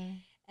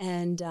way,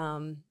 and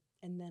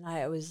then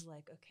I was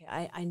like,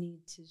 okay, I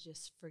need to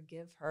just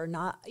forgive her.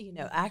 Not,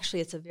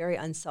 actually, it's a very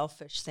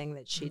unselfish thing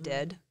that she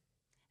did,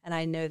 and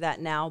I know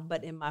that now.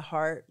 But in my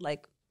heart,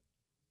 like,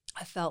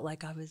 I felt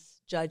like I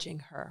was judging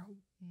her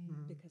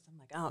because I'm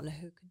like, I don't know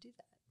who could do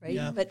that. Right.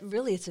 Yeah. But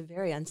really, it's a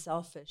very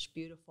unselfish,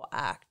 beautiful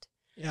act.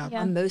 Yeah.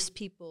 And most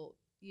people,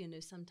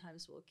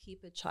 sometimes will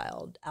keep a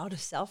child out of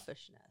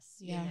selfishness,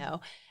 you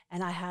know.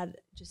 And I had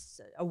just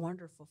a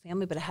wonderful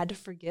family, but I had to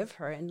forgive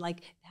her. And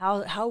like,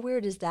 how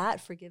weird is that,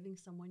 forgiving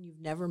someone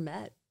you've never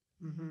met?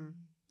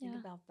 Think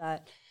about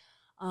that.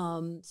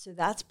 So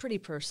that's pretty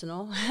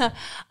personal.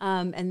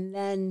 And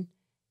then,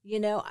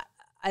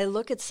 I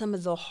look at some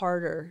of the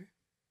harder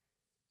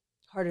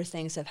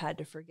things I've had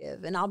to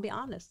forgive. And I'll be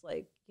honest,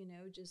 like,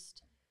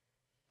 just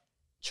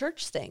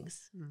church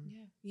things,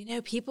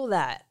 people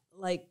that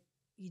like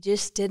you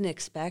just didn't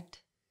expect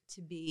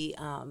to be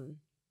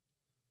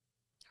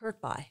hurt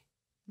by.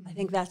 I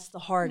think that's the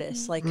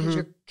hardest, like, because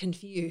you're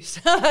confused,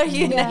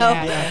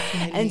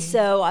 and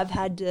so I've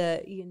had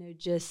to,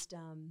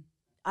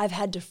 I've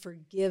had to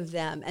forgive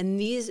them. And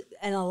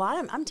a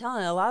lot of, I'm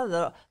telling you, a lot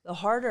of the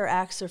harder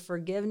acts of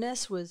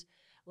forgiveness was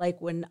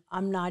like when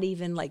I'm not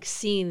even like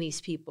seeing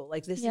these people,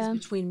 like this is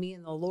between me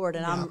and the Lord,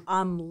 and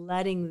I'm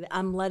letting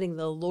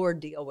the Lord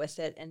deal with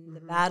it, and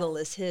the battle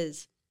is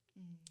His.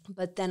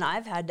 But then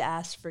I've had to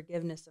ask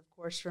forgiveness, of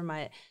course, for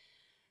me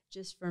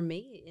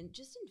and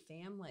just in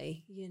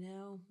family.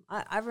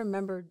 I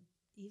remember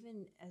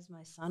even as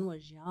my son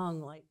was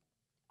young, like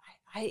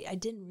I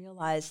didn't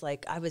realize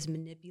like I was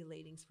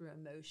manipulating through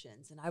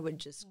emotions, and I would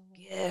just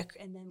kick.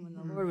 And then when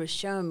the Lord was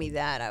showing me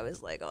that, I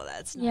was like, oh,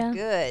 that's not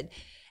good.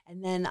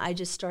 And then I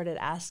just started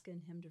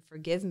asking Him to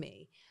forgive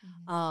me.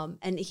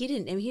 And he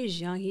didn't, I mean, he was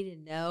young, he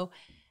didn't know.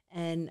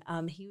 And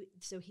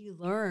he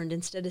learned,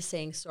 instead of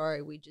saying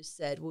sorry, we just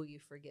said, will you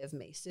forgive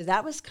me? So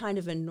that was kind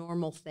of a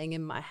normal thing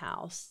in my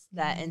house,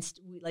 that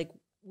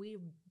we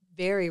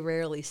very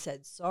rarely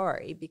said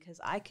sorry, because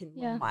I can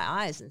roll my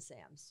eyes and say,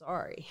 I'm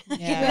sorry.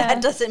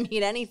 That doesn't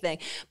mean anything.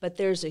 But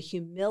there's a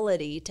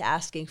humility to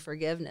asking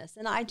forgiveness.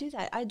 And I do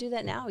that. I do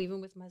that now, even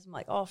with my husband,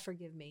 like, oh,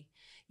 forgive me,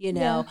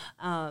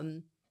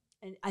 and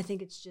I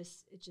think it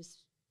just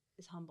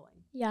is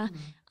humbling. Yeah.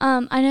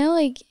 I know,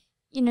 like,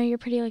 you're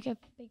pretty like a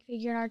big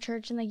figure in our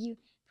church, and like you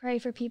pray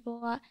for people a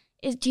lot.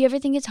 Do you ever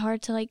think it's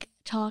hard to like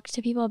talk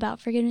to people about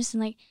forgiveness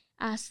and like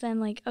ask them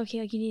like,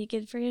 okay, like you need to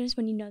give forgiveness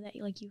when you know that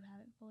like you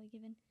haven't fully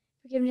given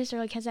forgiveness? Or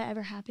like, has that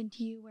ever happened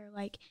to you where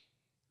like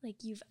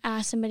you've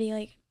asked somebody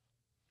like,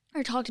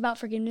 or talked about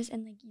forgiveness,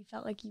 and like you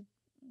felt like you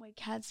like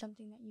had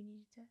something that you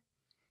needed to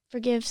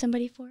forgive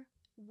somebody for?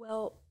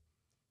 Well,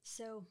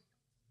 so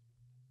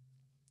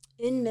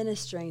in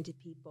ministering to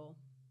people,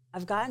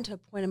 I've gotten to a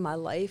point in my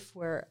life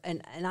where,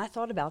 and I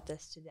thought about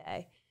this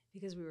today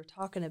because we were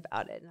talking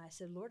about it, and I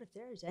said, Lord, if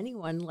there is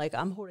anyone like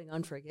I'm holding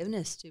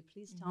unforgiveness to,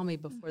 please tell me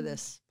before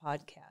this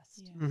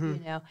podcast,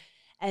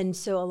 And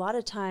so a lot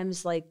of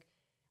times, like,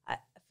 I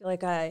feel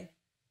like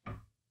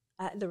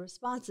the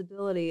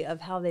responsibility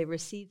of how they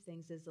receive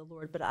things is the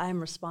Lord, but I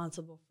am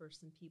responsible for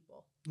some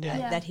people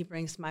that He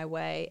brings my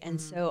way.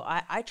 And so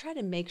I try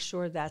to make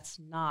sure that's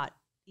not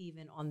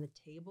even on the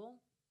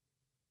table.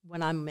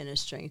 when I'm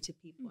ministering to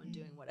people and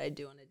doing what I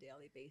do on a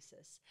daily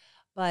basis.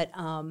 But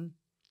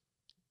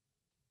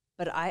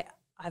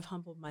I've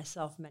humbled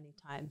myself many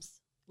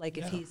times. Like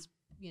if he's,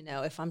 you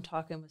know, if I'm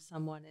talking with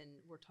someone and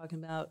we're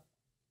talking about,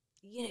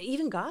 you know,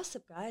 even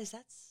gossip, guys,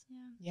 that's,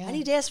 I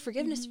need to ask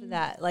forgiveness for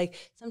that.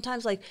 Like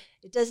sometimes like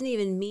it doesn't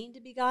even mean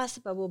to be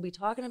gossip, but we'll be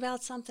talking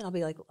about something. I'll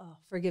be like, oh,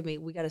 forgive me.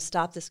 We got to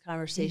stop this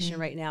conversation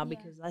right now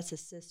because that's a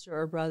sister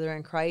or brother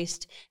in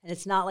Christ. And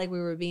it's not like we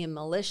were being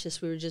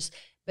malicious. We were just,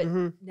 but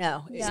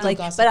no, it's like,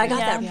 but I got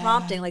that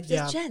prompting like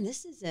this, Jen,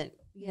 this isn't,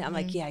 I'm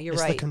like, yeah, you're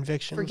right. The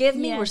conviction. Forgive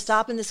me. We're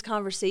stopping this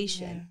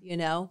conversation, you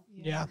know?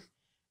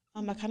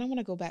 I kind of want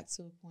to go back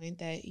to a point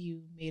that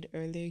you made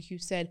earlier. You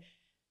said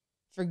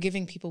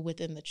forgiving people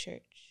within the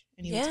church.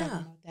 And you were talking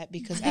about that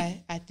because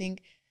I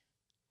think,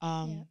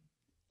 I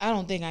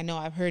don't think I know.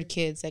 I've heard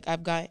kids, like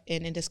I've got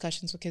in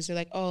discussions with kids, they're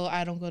like, oh,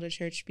 I don't go to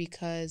church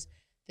because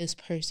this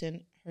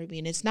person hurt me.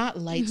 And it's not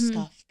light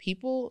stuff.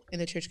 People in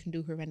the church can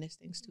do horrendous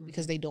things too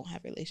because they don't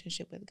have a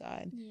relationship with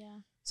God. Yeah.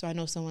 So I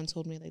know someone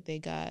told me like they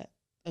got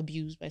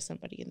abused by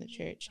somebody in the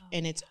church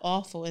and it's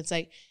awful. It's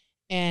like,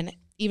 and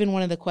even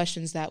one of the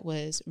questions that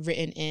was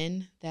written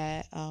in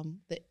that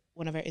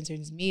one of our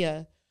interns,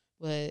 Mia,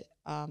 was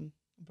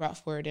brought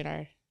forward in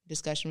our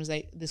discussion was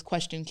like this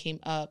question came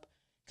up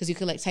because you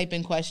could like type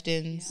in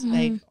questions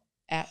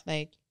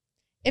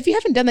if you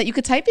haven't done that, you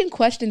could type in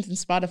questions in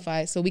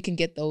Spotify so we can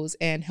get those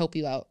and help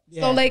you out.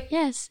 So like,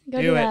 go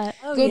do that.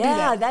 Oh, go do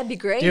that. That'd be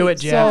great. Do it,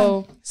 Jeff.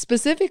 So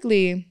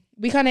specifically,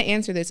 we kind of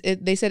answer this.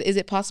 They said, is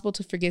it possible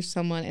to forgive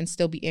someone and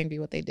still be angry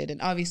what they did?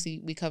 And obviously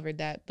we covered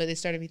that, but it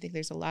started me think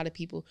there's a lot of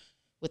people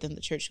within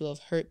the church who have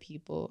hurt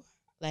people.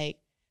 Like,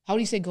 how do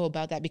you say go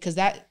about that? Because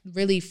that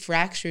really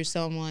fractures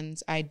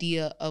someone's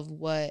idea of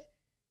what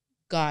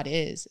God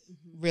is,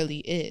 really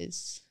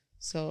is.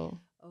 So.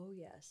 Oh,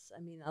 yes.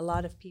 I mean, a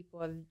lot of people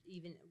have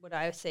even, what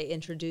I would say,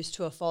 introduced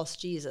to a false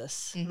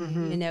Jesus. You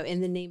know, in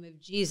the name of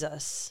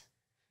Jesus,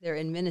 they're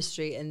in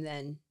ministry and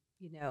then,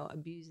 you know,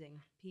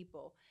 abusing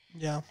people.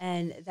 Yeah.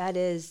 And that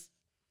is,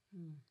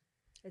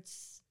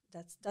 that's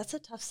a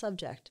tough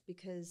subject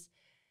because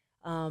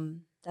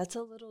that's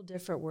a little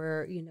different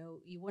where, you know,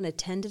 you want to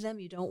tend to them.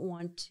 You don't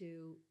want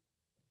to,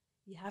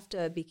 you have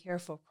to be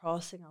careful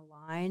crossing a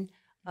line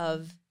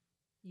of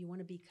you want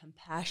to be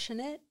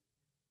compassionate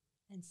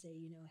and say,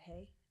 you know,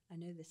 hey, I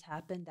know this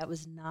happened. That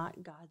was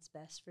not God's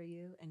best for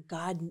you. And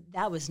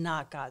that was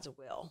not God's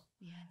will.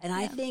 Yeah. And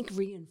I think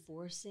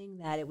reinforcing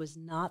that it was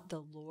not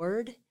the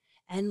Lord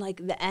and like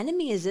the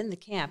enemy is in the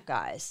camp,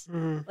 guys.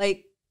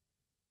 Like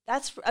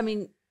there's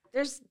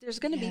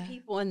going to be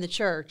people in the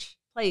church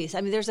place.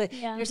 I mean,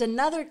 there's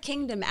another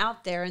kingdom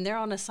out there and they're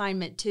on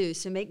assignment too.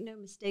 So make no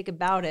mistake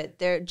about it.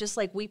 They're just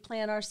like we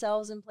plant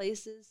ourselves in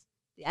places.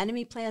 The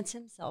enemy plants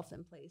himself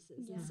in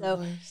places. Yeah. And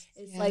so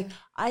it's like,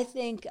 I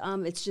think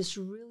it's just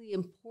really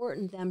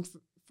important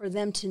for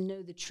them to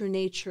know the true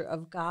nature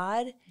of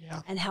God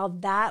and how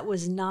that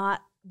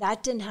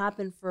didn't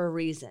happen for a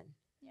reason.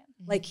 Yeah.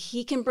 Like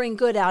he can bring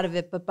good out of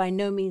it, but by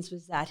no means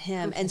was that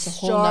him. And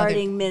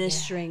starting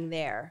ministering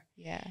there.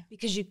 Yeah.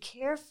 Because you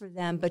care for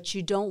them, but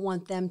you don't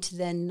want them to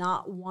then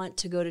not want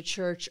to go to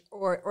church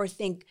or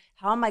think,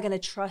 how am I going to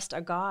trust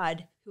a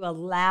God who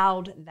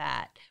allowed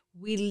that?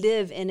 We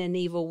live in an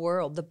evil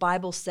world. The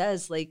Bible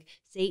says, like,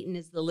 Satan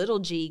is the little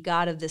g,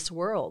 God of this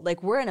world.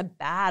 Like, we're in a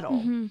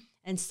battle.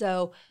 And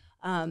so,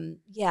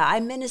 I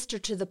minister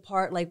to the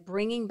part, like,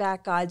 bringing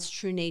back God's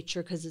true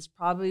nature, because it's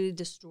probably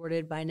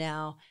distorted by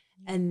now,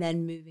 and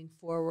then moving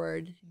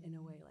forward in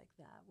a way like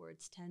that, where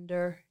it's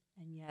tender,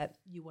 and yet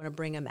you want to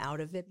bring them out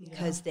of it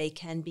because they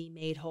can be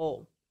made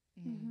whole.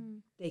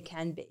 They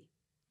can be.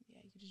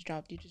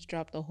 You just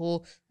dropped a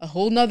whole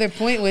nother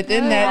point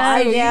within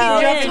that.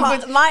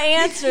 My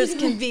answers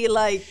can be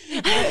like,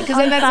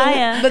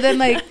 but then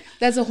like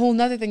that's a whole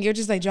nother thing. You're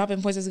just like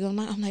dropping points as going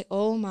on. I'm like,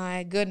 oh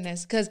my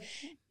goodness, because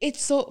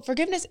it's so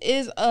forgiveness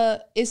is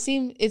it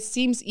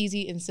seems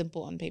easy and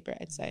simple on paper,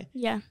 I'd say.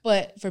 Yeah.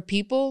 But for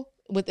people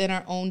within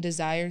our own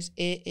desires,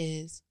 it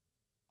is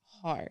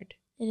hard.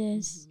 It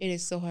is. It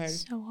is so hard.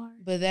 So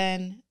hard. But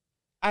then,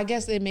 I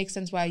guess it makes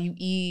sense why you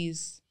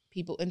ease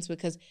people into it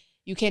because.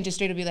 You can't just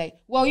straight up be like,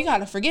 well, you got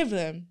to forgive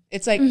them.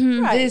 It's like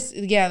this,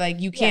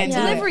 like you can't do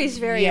it. Delivery is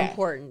very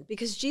important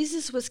because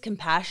Jesus was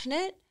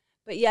compassionate,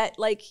 but yet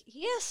like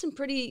he asked some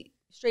pretty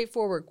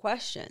straightforward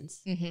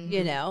questions,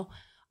 you know?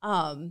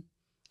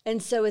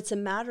 And so it's a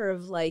matter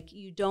of like,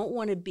 you don't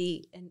want to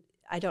be, and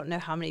I don't know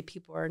how many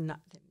people are not,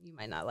 you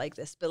might not like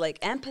this, but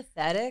like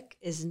empathetic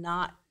is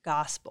not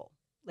gospel.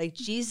 Like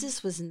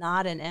Jesus was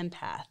not an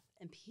empath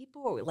and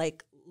people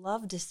like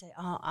love to say,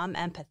 oh, I'm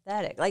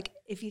empathetic. Like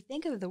if you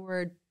think of the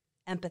word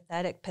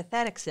empathetic,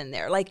 pathetic's in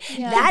there. Like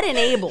that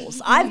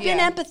enables. I've been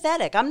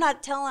empathetic. I'm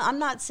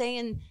not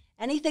saying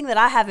anything that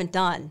I haven't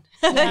done,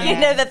 you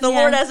know, that the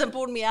Lord hasn't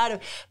pulled me out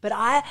of. But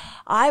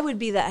I would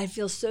be that. I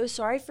feel so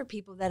sorry for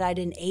people that I'd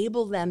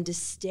enable them to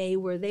stay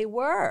where they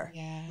were.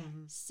 Yeah.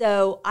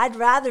 So I'd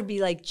rather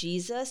be like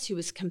Jesus, who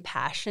was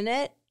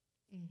compassionate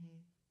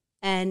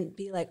and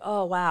be like,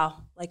 oh,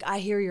 wow, like I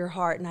hear your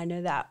heart. And I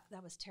know that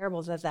was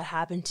terrible that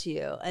happened to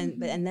you.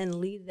 And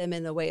then lead them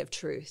in the way of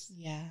truth.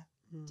 Yeah.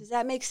 Does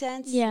that make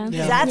sense? Yeah.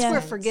 Because that's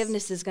where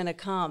forgiveness is going to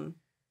come.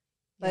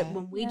 But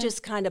when we Yeah.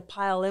 just kind of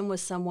pile in with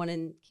someone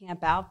and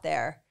camp out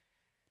there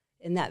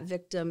in that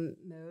victim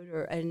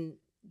mode and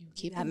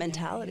Keep that them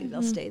mentality, there,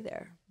 they'll stay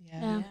there.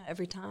 Yeah.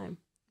 Every time.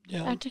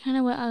 Yeah. Back to kind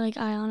of what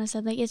Ayana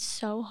said, like it's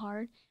so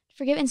hard to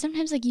forgive, and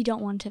sometimes like you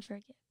don't want to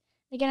forgive.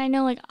 Like, and I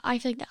know like I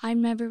feel like that I've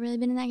never really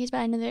been in that case, but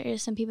I know there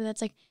is some people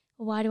that's like,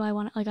 well, why do I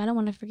want to, like I don't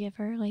want to forgive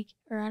her, like,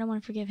 or I don't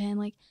want to forgive him,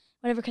 like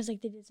whatever, because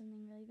like they did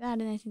something really bad,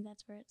 and I think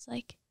that's where it's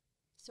like.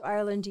 So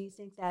Ireland, do you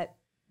think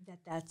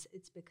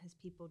it's because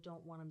people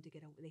don't want them to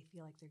get away? They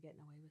feel like they're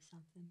getting away with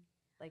something.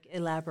 Like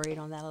elaborate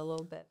on that a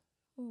little bit.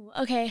 Ooh,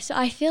 okay, so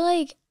I feel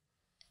like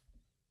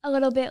a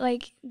little bit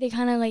like they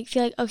kind of like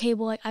feel like, okay,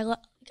 well, like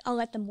I'll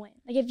let them win.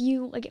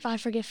 Like if I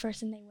forgive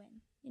first and they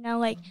win, you know,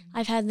 like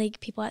I've had like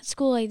people at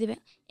school, like they've been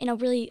in a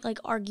really like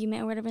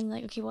argument or whatever, and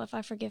like, okay, well, if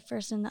I forgive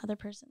first and the other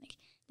person, like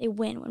they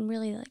win, when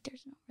really like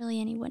there's not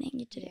really any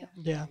winning to do.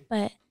 Yeah.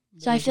 But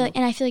so I feel like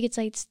it's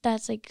like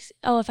that's like,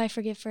 oh, if I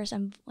forgive first,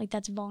 I'm like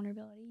that's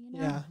vulnerability, you know.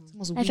 Yeah. It's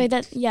almost I feel like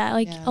that,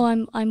 Yeah. oh,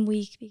 I'm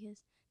weak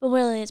because, but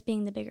really it's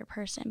being the bigger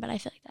person. But I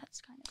feel like that's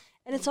kind of.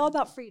 And it's all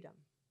about freedom.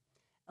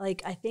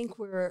 Like, I think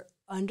we're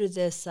under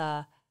this,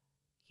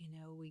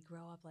 we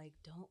grow up like,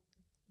 don't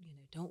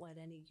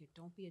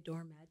be a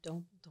doormat.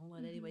 Don't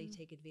let anybody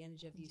take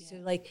advantage of you. Yeah. So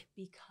like,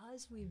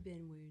 because we've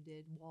been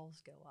wounded,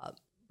 walls go up,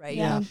 right?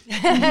 Yeah.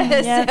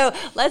 So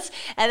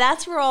and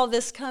that's where all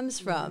this comes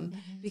from,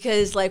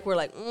 because like, we're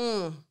like,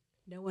 no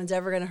one's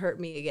ever going to hurt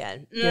me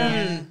again.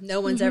 Yeah.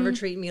 No one's ever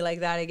treating me like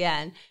that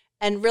again.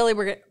 And really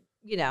we're going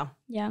to,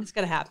 it's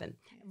going to happen.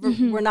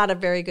 We're not a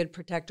very good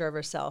protector of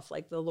ourselves.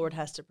 Like the Lord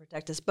has to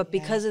protect us. But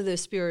because of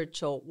those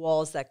spiritual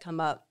walls that come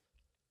up,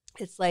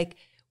 it's like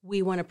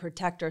we want to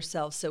protect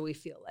ourselves. So we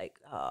feel like,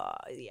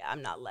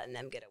 I'm not letting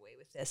them get away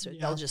with this, or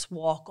they'll just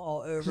walk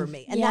all over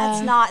me. And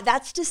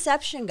that's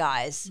deception,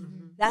 guys.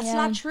 That's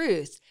not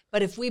truth.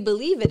 But if we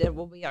believe it, it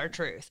will be our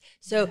truth.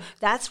 So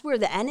that's where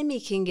the enemy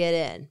can get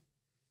in.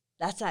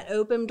 That's that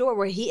open door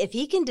where if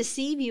he can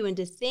deceive you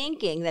into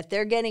thinking that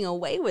they're getting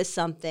away with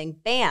something,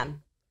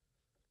 bam.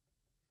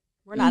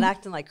 We're not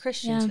acting like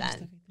Christians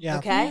then. Yeah.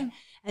 Okay. Yeah.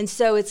 And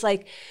so it's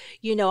like,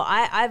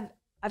 I've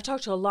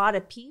talked to a lot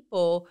of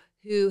people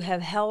who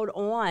have held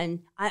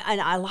on,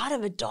 and a lot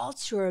of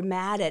adults who are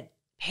mad at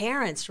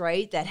parents,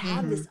 right? That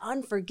have this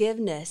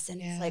unforgiveness.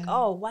 And it's like,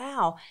 oh,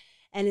 wow.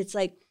 And it's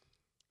like,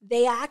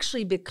 they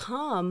actually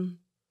become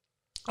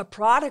a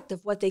product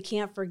of what they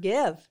can't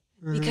forgive.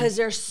 Because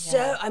they're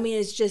so,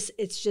 it's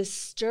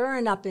just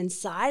stirring up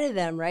inside of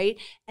them, right?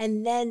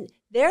 And then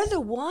they're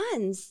the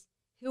ones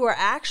who are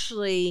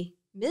actually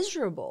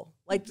miserable,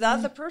 like the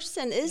other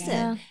person isn't.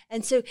 Yeah.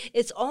 And so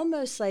it's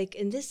almost like,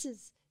 and this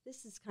is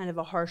kind of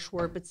a harsh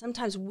word, but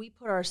sometimes we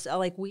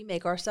we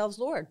make ourselves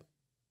Lord.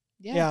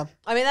 Yeah.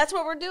 I mean, that's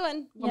what we're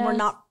doing when we're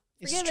not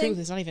It's forgiving. truth.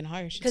 It's not even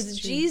harsh. Because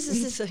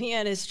Jesus is,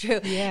 and it's true.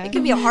 Yeah. It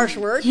can be a harsh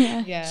word,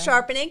 Yeah.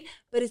 sharpening,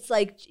 but it's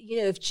like,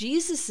 if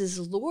Jesus is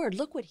Lord,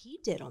 look what he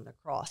did on the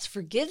cross.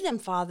 Forgive them,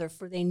 Father,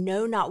 for they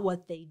know not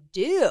what they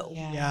do.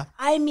 Yeah.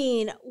 I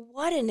mean,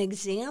 what an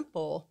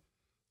example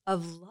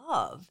of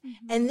love.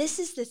 And this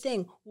is the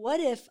thing.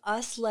 What if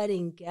us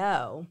letting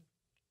go,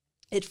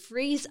 it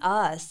frees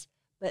us,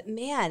 but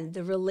man,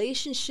 the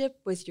relationship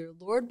with your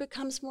Lord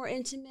becomes more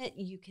intimate.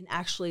 You can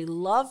actually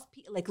love,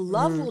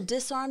 love will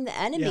disarm the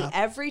enemy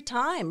every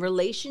time.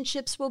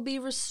 Relationships will be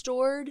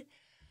restored.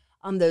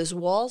 Those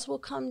walls will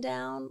come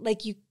down.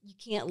 Like you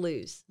can't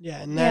lose.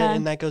 Yeah,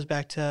 and that goes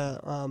back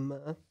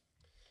to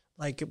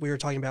like we were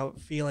talking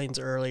about feelings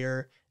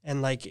earlier,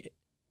 and like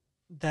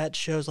that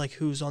shows like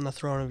who's on the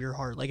throne of your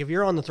heart. Like if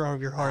you're on the throne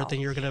of your heart,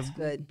 then you're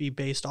gonna be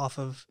based off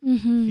of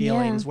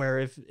feelings. Where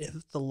if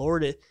the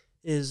Lord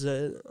is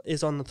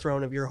on the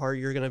throne of your heart,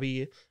 you're gonna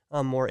be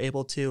more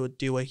able to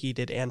do what He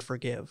did and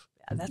forgive.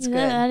 Yeah, that's good.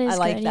 That is I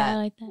like good. that. Yeah, I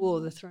like that. Ooh,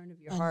 the throne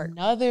of your heart.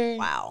 Another.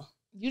 Wow.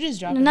 You just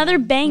dropped Another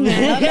banger.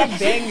 Another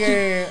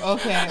banger.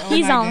 Okay. Oh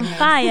He's my on goodness.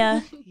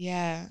 fire.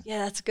 Yeah. Yeah,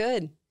 that's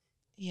good.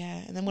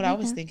 Yeah. And then what I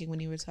was thinking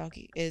when you were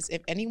talking is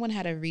if anyone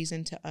had a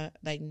reason to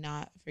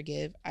not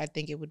forgive, I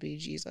think it would be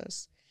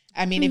Jesus.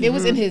 I mean, if it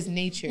was in his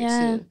nature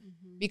too,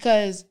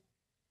 because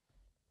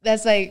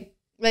that's like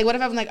what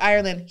if I'm like,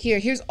 Ireland,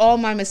 here's all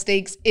my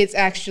mistakes. It's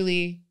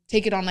actually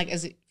take it on like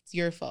as it's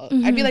your fault.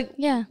 I'd be like,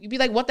 you'd be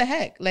like, what the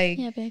heck? Like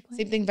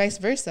same thing, vice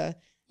versa.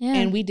 Yeah.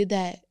 And we did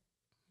that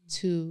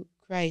to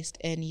Christ,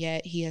 and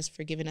yet He has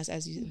forgiven us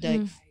as you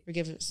like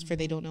forgive us for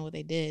they don't know what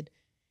they did.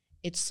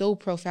 It's so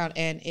profound,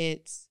 and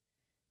it's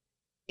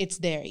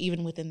there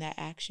even within that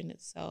action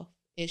itself.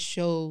 It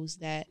shows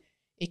that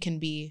it can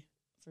be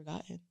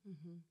forgotten.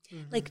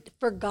 Like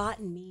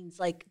forgotten means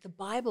like the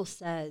Bible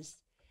says,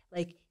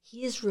 like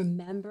He is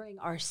remembering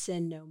our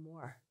sin no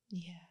more.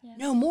 Yeah.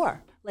 No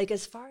more. Like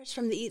as far as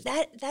from the east,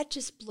 that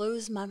just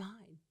blows my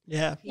mind.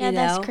 Yeah. You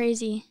That's know?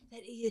 crazy.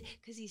 That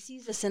because he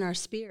sees us in our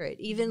spirit,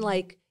 even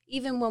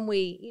when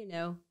we,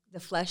 the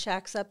flesh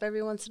acts up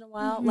every once in a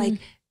while. Like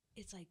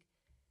it's like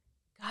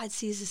God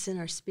sees us in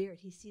our spirit.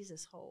 He sees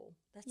us whole.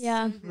 That's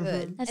Yeah. so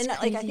good. That's and like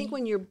I crazy. think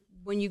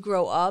when you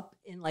grow up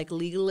in like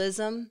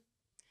legalism,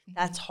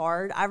 that's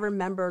hard. I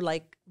remember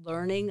like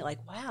learning,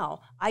 like,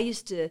 wow, I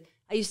used to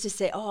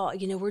say, oh,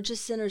 we're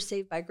just sinners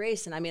saved by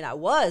grace. And I mean, I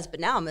was, but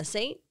now I'm a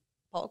saint.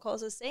 Paul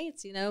calls us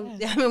saints,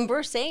 Yes. I mean,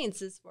 we're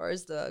saints as far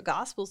as the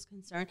gospel's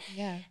concerned.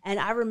 Yeah. And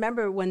I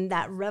remember when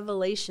that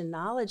revelation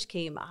knowledge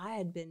came, I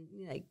had been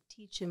like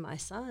teaching my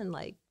son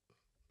like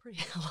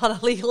a lot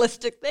of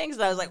legalistic things.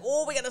 And I was like,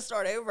 oh, we got to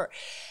start over.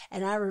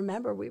 And I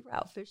remember we were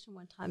out fishing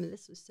one time, and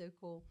this was so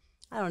cool.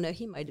 I don't know,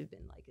 he might have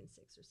been like in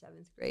 6th or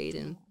 7th grade,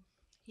 and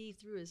he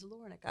threw his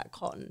lure and it got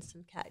caught in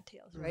some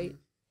cattails, right?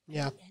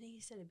 Yeah. And he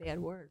said a bad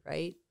word,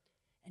 right?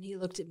 And he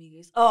looked at me and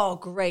goes, oh,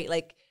 great.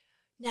 Like,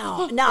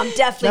 now I'm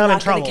definitely Now I'm in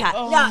not going to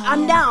trouble.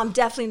 catch. Now I'm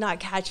definitely not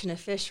catching a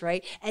fish,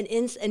 right? And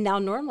now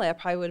normally I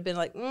probably would have been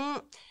like,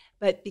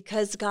 but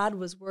because God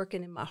was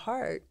working in my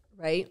heart,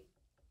 right?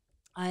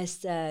 I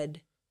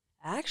said,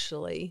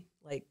 actually,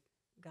 like,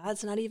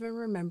 God's not even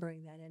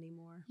remembering that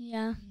anymore.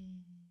 Yeah.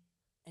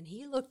 And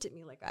he looked at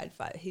me like I'd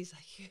fight. He's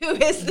like, who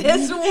is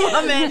this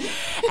woman?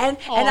 and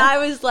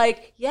I was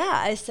like, yeah.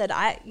 I said,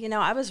 I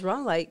was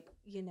wrong. Like,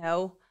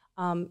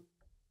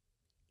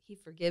 he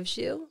forgives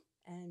you,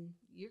 and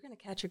you're going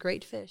to catch a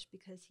great fish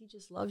because he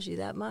just loves you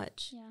that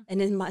much. Yeah. And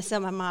then my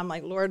mom,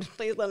 like, Lord,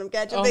 please let him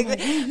catch a big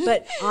fish.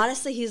 But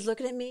honestly, he's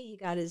looking at me. He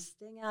got his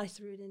thing out. He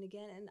threw it in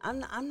again.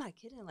 And I'm not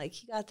kidding. Like,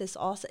 he got this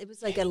awesome. It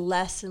was like a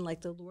lesson,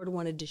 like the Lord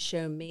wanted to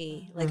show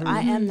me. Like,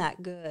 I am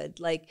that good.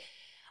 Like,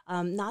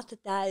 not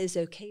that is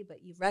okay,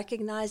 but you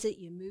recognize it,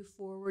 you move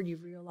forward, you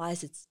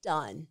realize it's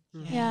done.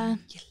 Yeah.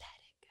 You let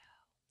it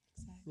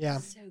go. Yeah.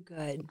 So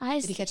good.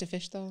 Did he catch a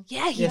fish though?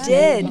 Yeah, he Yes,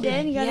 did. he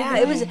did. He got Yeah, a it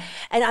good was, one.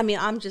 and I mean,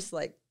 I'm just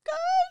like,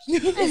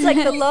 gosh, it's like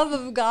the love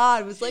of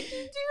God was like, you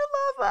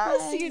do love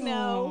us, It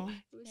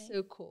was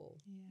so cool.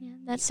 Yeah,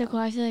 that's so cool.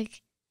 I feel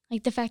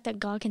like the fact that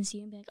God can see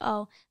you and be like,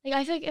 oh, like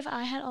I feel like if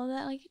I had all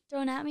that like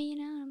thrown at me,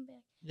 I'm be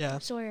like, Yeah.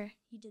 Sawyer,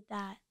 you did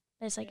that.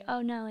 But it's like,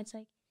 oh no, it's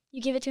like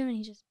you give it to him and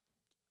he just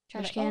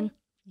trash Like, can.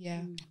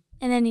 Yeah.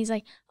 And then he's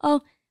like,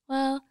 oh,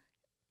 well,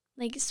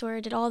 like Sawyer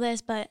did all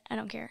this, but I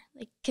don't care.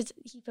 Like, because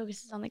he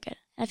focuses on the good.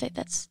 And I think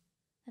that's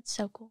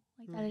so cool.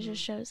 Like, that it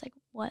just shows, like,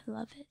 what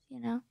love is,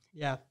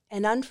 Yeah.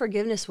 And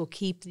unforgiveness will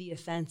keep the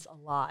offense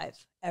alive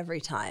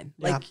every time,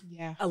 Yeah. like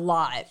Yeah.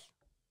 alive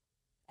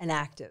and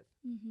active.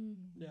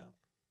 Mm-hmm.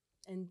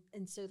 Yeah.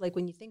 And so, like,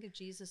 when you think of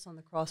Jesus on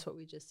the cross, what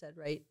we just said,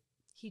 right?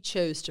 He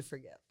chose to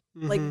forgive.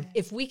 Mhm. Like,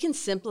 if we can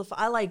simplify,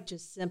 I like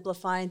just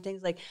simplifying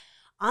things. Like,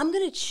 I'm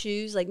going to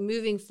choose, like,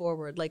 moving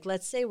forward. Like,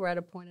 let's say we're at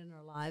a point in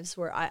our lives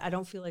where I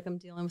don't feel like I'm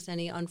dealing with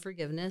any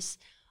unforgiveness.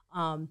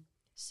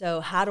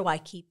 So how do I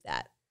keep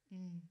that?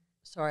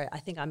 Sorry, I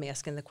think I'm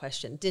asking the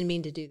question. Didn't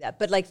mean to do that.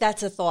 But, like,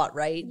 that's a thought,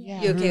 right?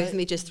 Yeah. You okay with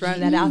me just throwing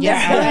that out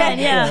Yeah, there? I like,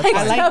 Yeah.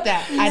 I like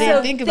that. I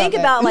didn't think about that. Think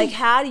about, like,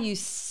 how do you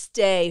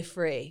stay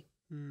free,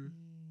 Mm.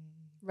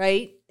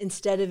 right?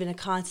 Instead of in a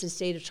constant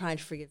state of trying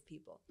to forgive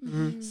people.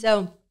 Mhm.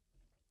 So,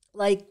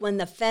 like, when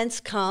the fence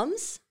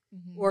comes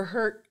or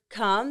hurt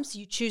comes,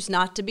 you choose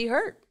not to be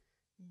hurt.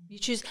 You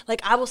choose,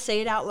 like, I will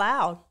say it out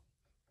loud,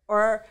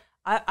 or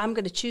I'm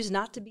going to choose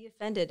not to be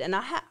offended. And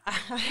I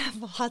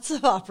have lots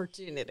of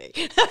opportunity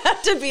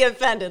to be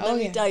offended, let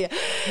me tell you,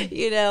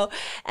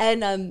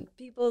 and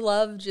people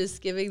love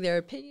just giving their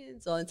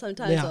opinions on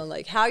sometimes on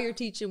like how you're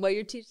teaching, what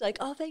you're teaching, like,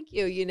 oh, thank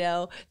you,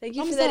 thank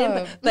you for that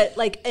input. But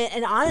like,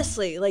 and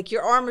honestly, like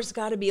your armor's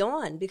got to be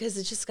on because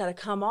it's just got to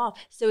come off.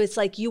 So it's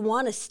like you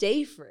want to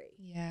stay free.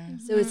 Yeah.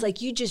 So it's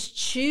like you just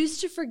choose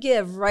to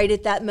forgive right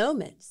at that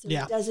moment. So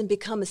Yeah. it doesn't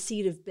become a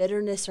seed of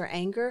bitterness or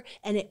anger.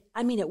 And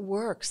it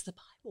works. The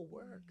Bible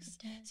works.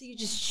 So you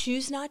just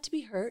choose not to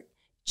be hurt,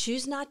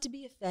 choose not to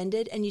be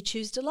offended, and you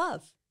choose to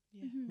love.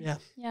 Yeah.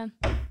 Yeah.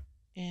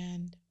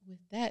 And with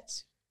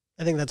that,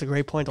 I think that's a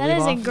great point to That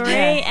leave is off. a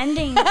great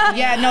ending.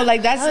 yeah, no,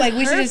 like that's That was like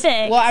we should just.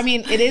 perfect. Well, I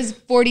mean, it is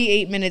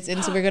 48 minutes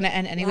in, so we're gonna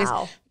end anyways.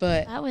 Wow.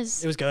 But That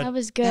was It was good. That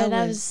was good. That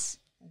That was-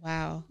 was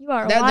wow, you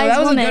are a that wise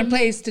was woman. a good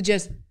place to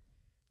just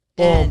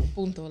Boom.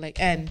 punto, like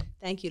end.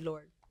 Thank you,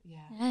 Lord. Yeah.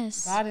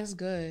 Yes. God is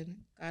good.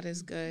 God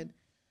is good.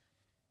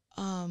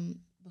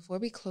 Before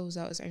we close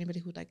out, is there anybody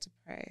who'd like to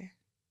pray?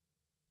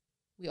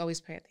 We always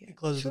pray at the It end.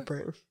 closes with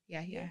prayer.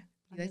 Yeah. You I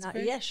like mean, to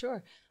pray? yeah,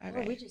 sure. All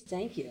Lord, we right. just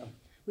thank you.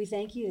 We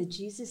thank you that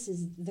Jesus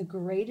is the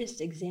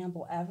greatest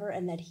example ever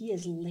and that he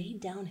has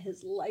laid down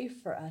his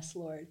life for us,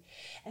 Lord.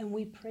 And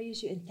we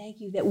praise you and thank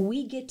you that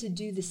we get to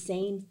do the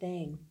same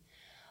thing.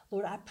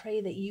 Lord, I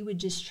pray that you would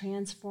just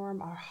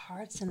transform our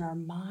hearts and our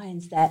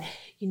minds, that,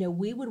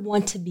 we would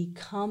want to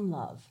become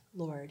love,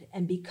 Lord,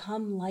 and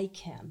become like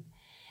him,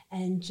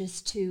 and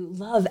just to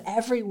love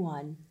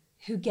everyone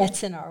who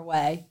gets in our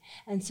way.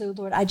 And so,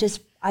 Lord, I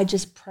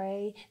just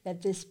pray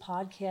that this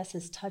podcast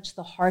has touched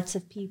the hearts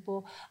of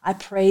people. I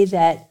pray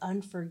that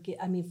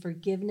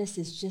forgiveness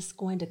is just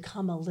going to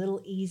come a little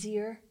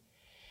easier.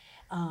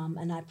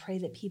 And I pray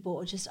that people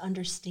will just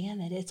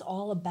understand that it's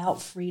all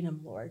about freedom,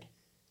 Lord.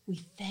 We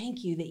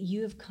thank you that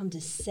you have come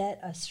to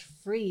set us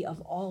free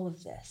of all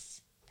of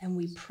this. And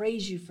we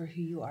praise you for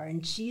who you are.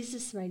 In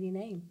Jesus' mighty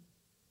name,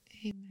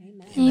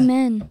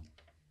 Amen.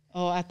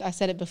 Oh, I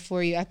said it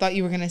before you. I thought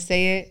you were gonna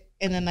say it,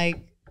 and then like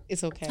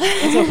it's okay.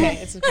 It's okay.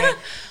 It's okay.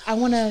 I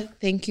want to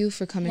thank you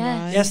for coming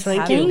on. Yes,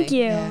 thank you. Thank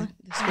you. Yeah,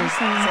 this was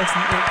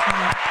awesome.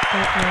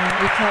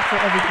 We clap for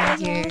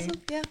everything here.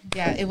 Awesome.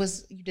 Yeah, it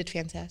was. You did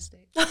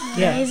fantastic.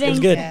 Yeah, Amazing. it was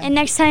good. Yeah. And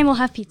next time we'll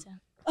have pizza.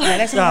 Yeah,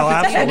 that's Oh,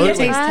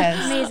 absolutely. Taste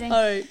test. Amazing.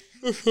 All right.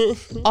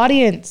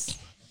 Audience,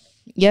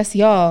 yes,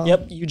 y'all.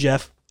 Yep, you,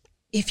 Jeff.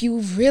 If you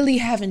really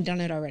haven't done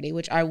it already,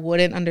 which I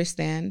wouldn't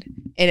understand,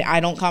 and I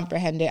don't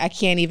comprehend it, I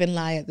can't even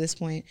lie at this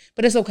point.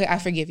 But it's okay. I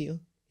forgive you.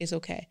 It's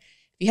okay.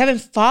 If you haven't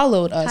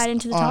followed us, Tied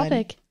into the on,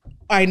 topic.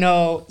 I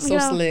know, so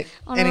go. slick.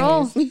 On a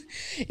roll.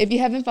 If you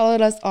haven't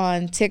followed us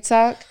on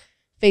TikTok,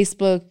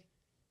 Facebook,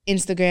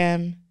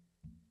 Instagram,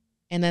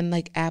 and then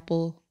like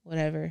Apple,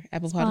 whatever,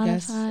 Apple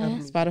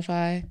Podcasts,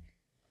 Spotify.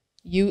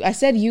 I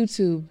said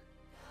YouTube.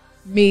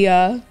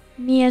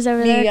 Mia's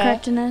over there Mia.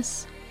 correcting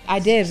us. I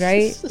did,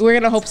 right? We're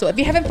gonna hope so. If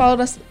you haven't followed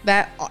us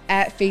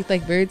at Faith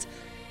Like Birds,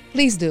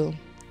 please do.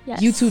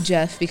 Yes. You too,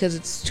 Jeff, because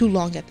it's too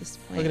long at this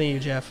point. Looking at you,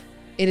 Jeff.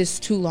 It is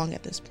too long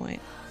at this point.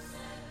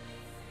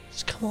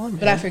 Just come on, man.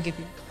 But I forgive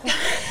you.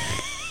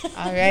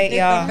 All right,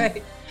 y'all.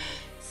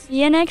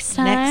 See you next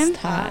time. Next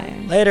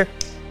time. Later.